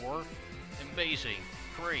 Incineroar. Amazing.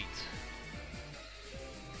 Great.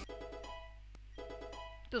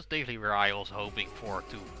 That's definitely where I was hoping for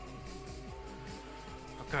too.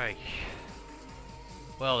 Okay.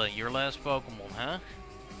 Well then, your last Pokemon, huh?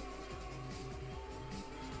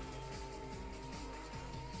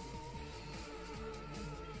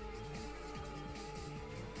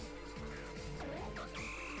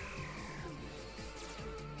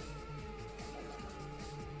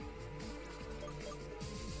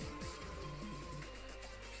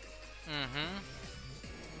 Mm-hmm.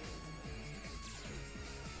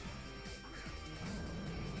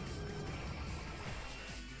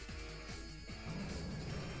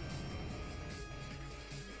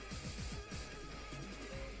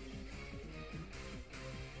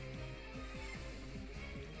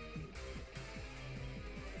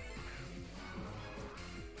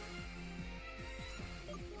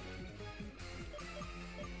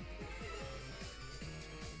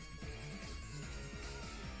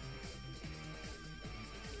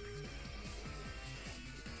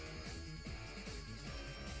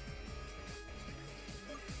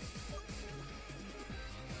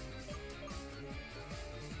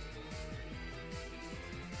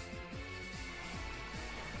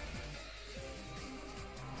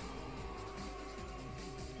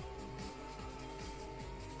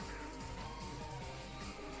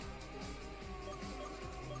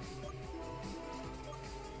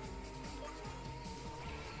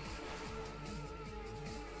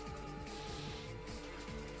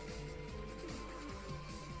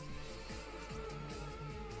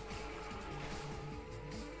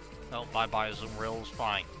 Oh, bye-bye Azumarill is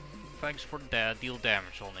fine. Thanks for the deal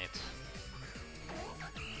damage on it.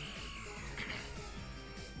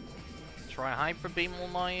 Try Hyper Beam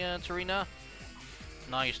on my Tarina.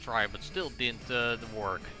 Nice try, but still didn't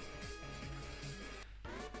work.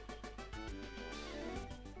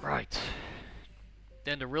 Right.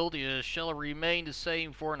 Then the rule shall remain the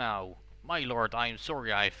same for now. My lord, I am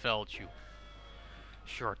sorry I failed you.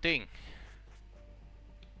 Sure thing.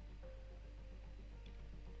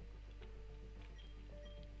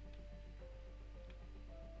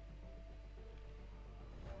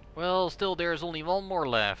 Well, still there's only one more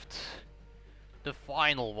left. The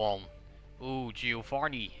final one. Ooh,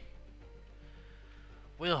 Giovanni.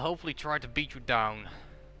 We'll hopefully try to beat you down.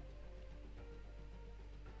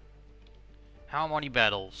 How many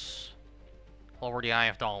battles? Already I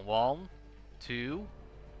have done 1, 2,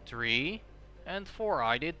 3 and 4.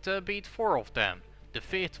 I did beat 4 of them. The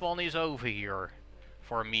 5th one is over here.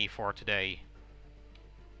 For me for today.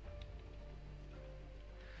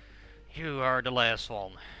 You are the last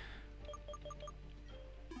one.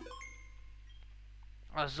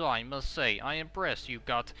 As I must say, I am impressed you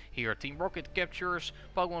got here. Team Rocket captures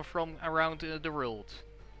Pokemon from around the world.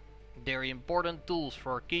 They're important tools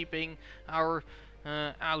for keeping our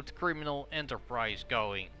out criminal enterprise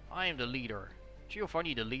going. I am the leader.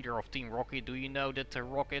 Giovanni, the leader of Team Rocket. Do you know that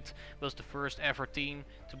Rocket was the first ever team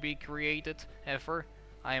to be created ever?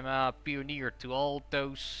 I am a pioneer to all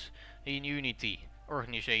those in Unity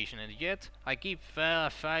organization, and yet I keep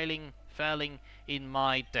failing in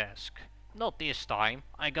my task. Not this time.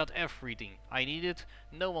 I got everything I needed.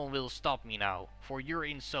 No one will stop me now for your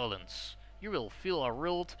insolence. You will feel a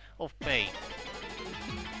world of pain.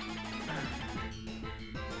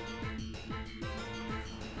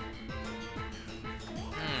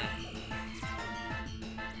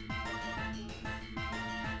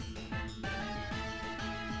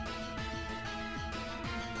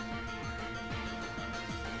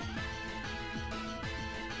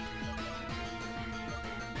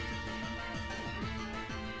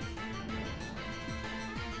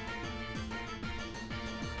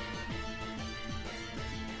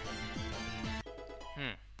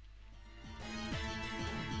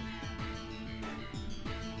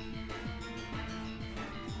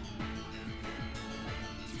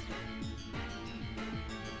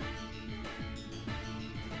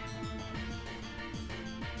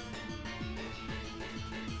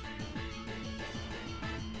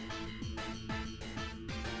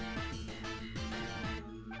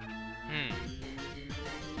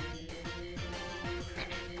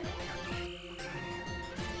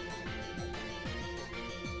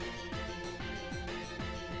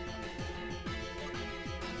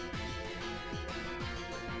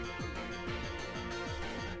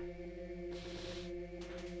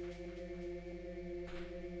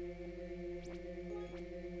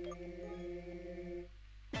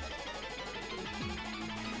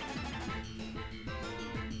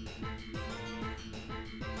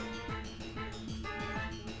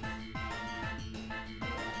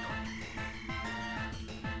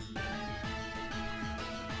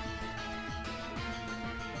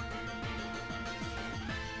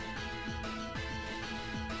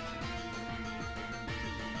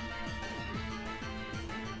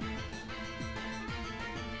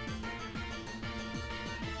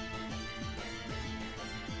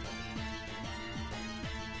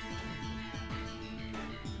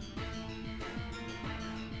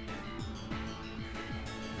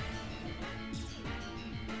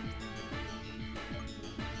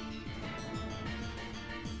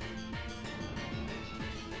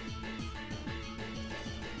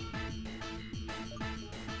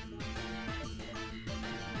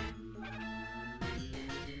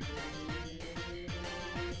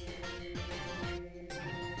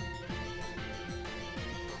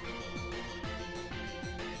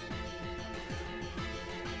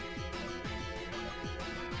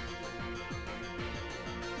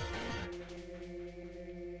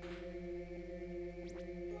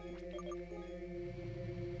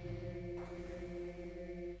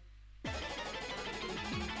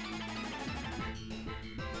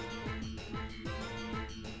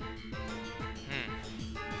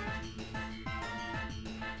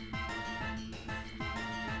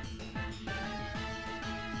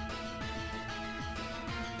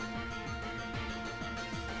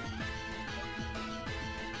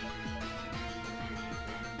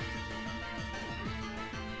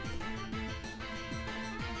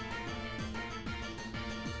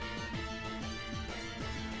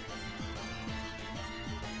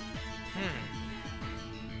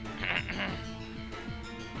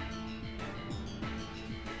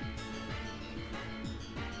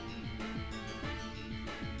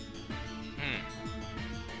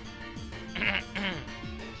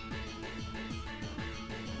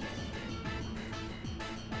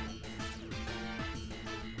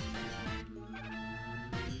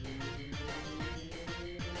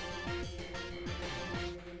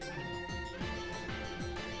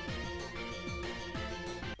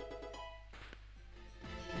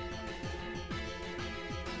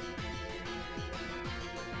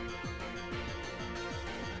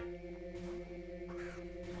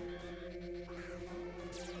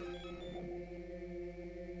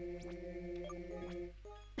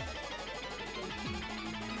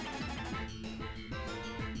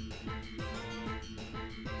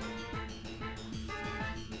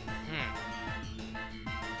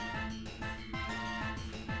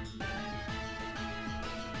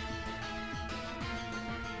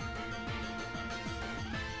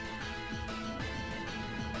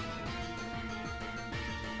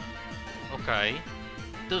 Okay.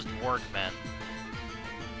 Doesn't work, man.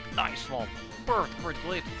 Nice one. Perfect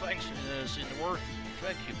critical hit. Thanks, in the word.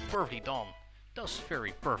 Thank you. Perfectly done. That's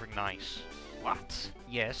very perfect nice. What?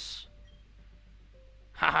 Yes.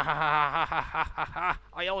 Ha ha ha ha ha ha ha ha.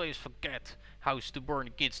 I always forget how to burn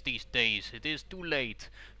kids these days. It is too late.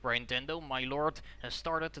 Nintendo, my lord, has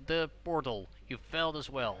started the portal. You failed as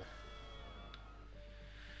well.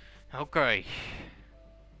 Okay.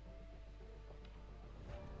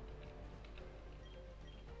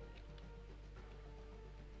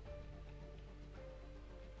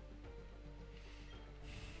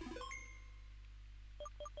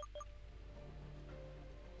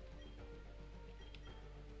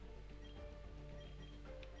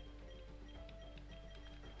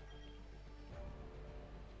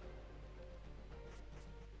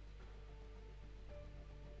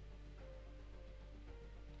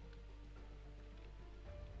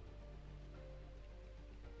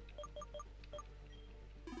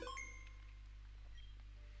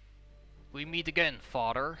 We meet again,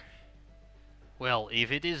 father. Well,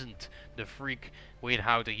 if it isn't the freak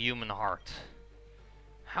without a human heart.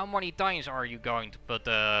 How many times are you going to put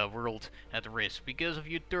the world at risk because of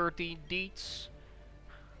your dirty deeds?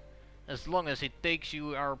 As long as it takes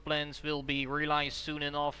you, our plans will be realized soon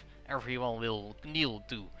enough. Everyone will kneel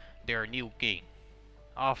to their new king.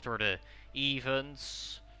 After the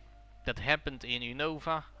events that happened in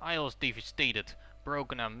Unova, I was devastated,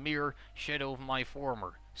 broken a mere shadow of my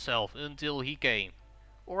former self until he came.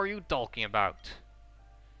 What are you talking about?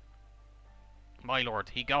 My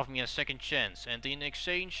lord, he gave me a second chance, and in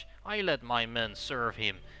exchange, I let my men serve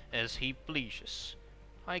him as he pleases.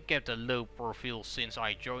 I kept a low profile since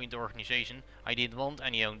I joined the organization. I didn't want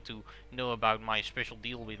anyone to know about my special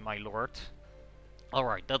deal with my lord.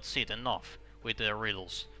 Alright, that's it, enough with the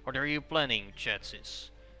riddles. What are you planning,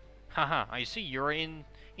 Chatsis? Haha, I see you're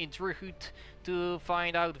intrigued to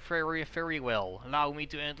find out very well. Allow me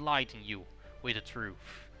to enlighten you with the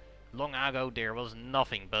truth. Long ago there was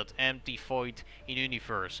nothing but empty void in the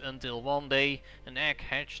universe until one day an egg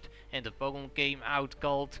hatched and a Pokemon came out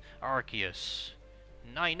called Arceus.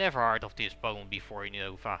 I never heard of this Pokemon before in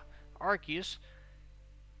Unova. Arceus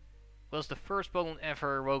was the first Pokemon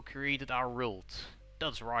ever who created our world.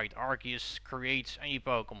 That's right, Arceus creates any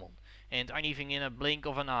Pokemon and anything in a blink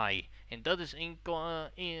of an eye, and that is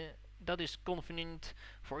convenient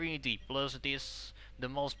for Unity, plus it is the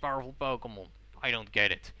most powerful Pokemon. I don't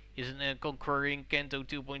get it. Isn't conquering Kanto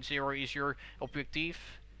 2.0 is your objective?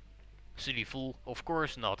 Silly fool, of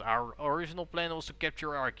course not. Our original plan was to capture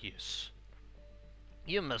Arceus.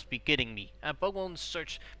 You must be kidding me. A Pokemon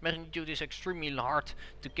such magnitude is extremely hard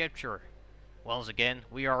to capture. Once again,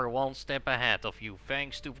 we are one step ahead of you.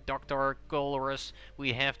 Thanks to Dr. Colorus,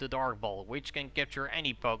 we have the Dark Ball, which can capture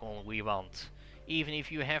any Pokemon we want. Even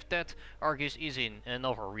if you have that, Arceus is in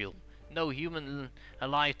another realm. No human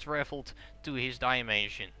alive traveled to his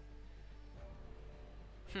dimension.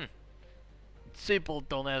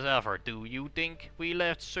 Simpleton as ever. Do you think we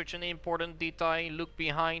left such an important detail? Look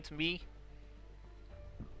behind me.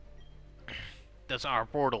 That's our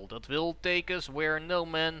portal that will take us where no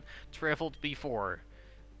man traveled before.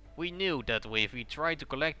 We knew that if we tried to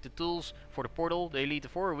collect the tools for the portal, the Elite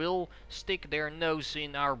Four will stick their nose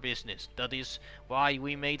in our business. That is why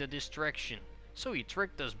we made a distraction. So you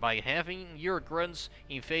tricked us by having your grunts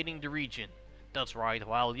invading the region. That's right,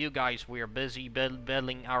 while you guys were busy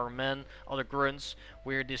battling our men, other grunts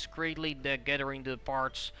were discreetly gathering the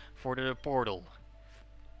parts for the portal.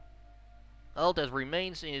 All that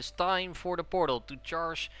remains is time for the portal to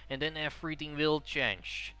charge, and then everything will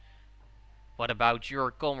change. What about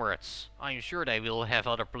your comrades? I'm sure they will have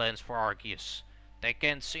other plans for Arceus. They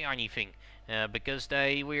can't say anything, because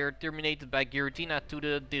they were terminated by Giratina to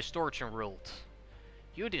the Distortion world.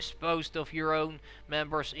 You disposed of your own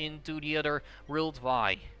members into the other world.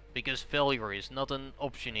 Why? Because failure is not an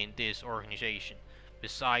option in this organization.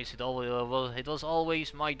 Besides, it was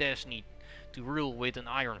always my destiny to rule with an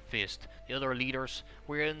iron fist. The other leaders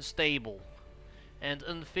were unstable and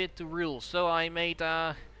unfit to rule, so I made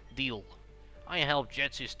a deal. I helped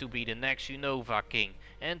Jetsis to be the next Unova king,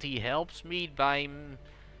 and he helps me by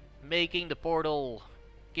making the portal.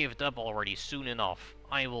 Give it up already soon enough.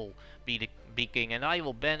 I will be the king, and I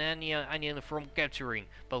will ban anyone from capturing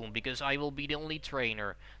Pokemon, because I will be the only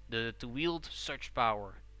trainer to wield such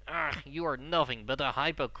power. You are nothing but a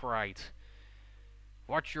hypocrite.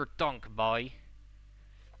 Watch your tongue, boy.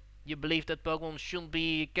 You believe that Pokemon shouldn't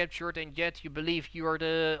be captured, and yet you believe you are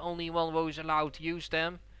the only one who is allowed to use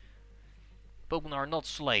them? Pokemon are not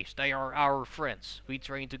slaves, they are our friends. We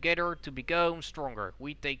train together to become stronger.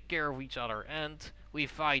 We take care of each other, and we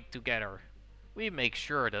fight together. We make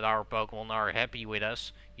sure that our Pokemon are happy with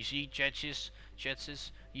us. You see, Jetsis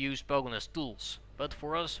use Pokemon as tools, but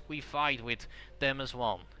for us, we fight with them as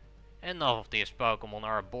one. Enough of this, Pokemon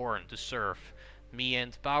are born to serve me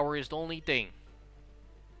and power is the only thing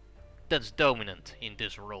that's dominant in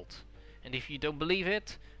this world. And if you don't believe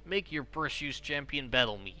it, make your precious champion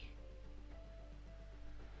battle me.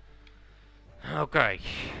 Okay,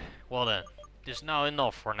 well then, this is now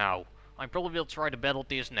enough for now. I probably will try to battle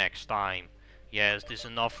this next time. Yes, this is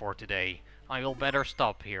enough for today. I will better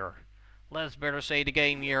stop here. Let's better say the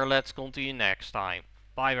game here. Let's continue next time.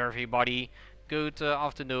 Bye everybody. Good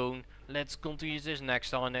afternoon. Let's continue this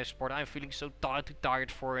next time on next part. I'm feeling so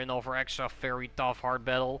tired for another extra very tough hard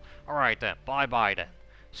battle. Alright then. Bye bye then.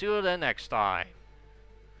 See you then next time.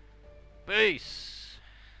 Peace.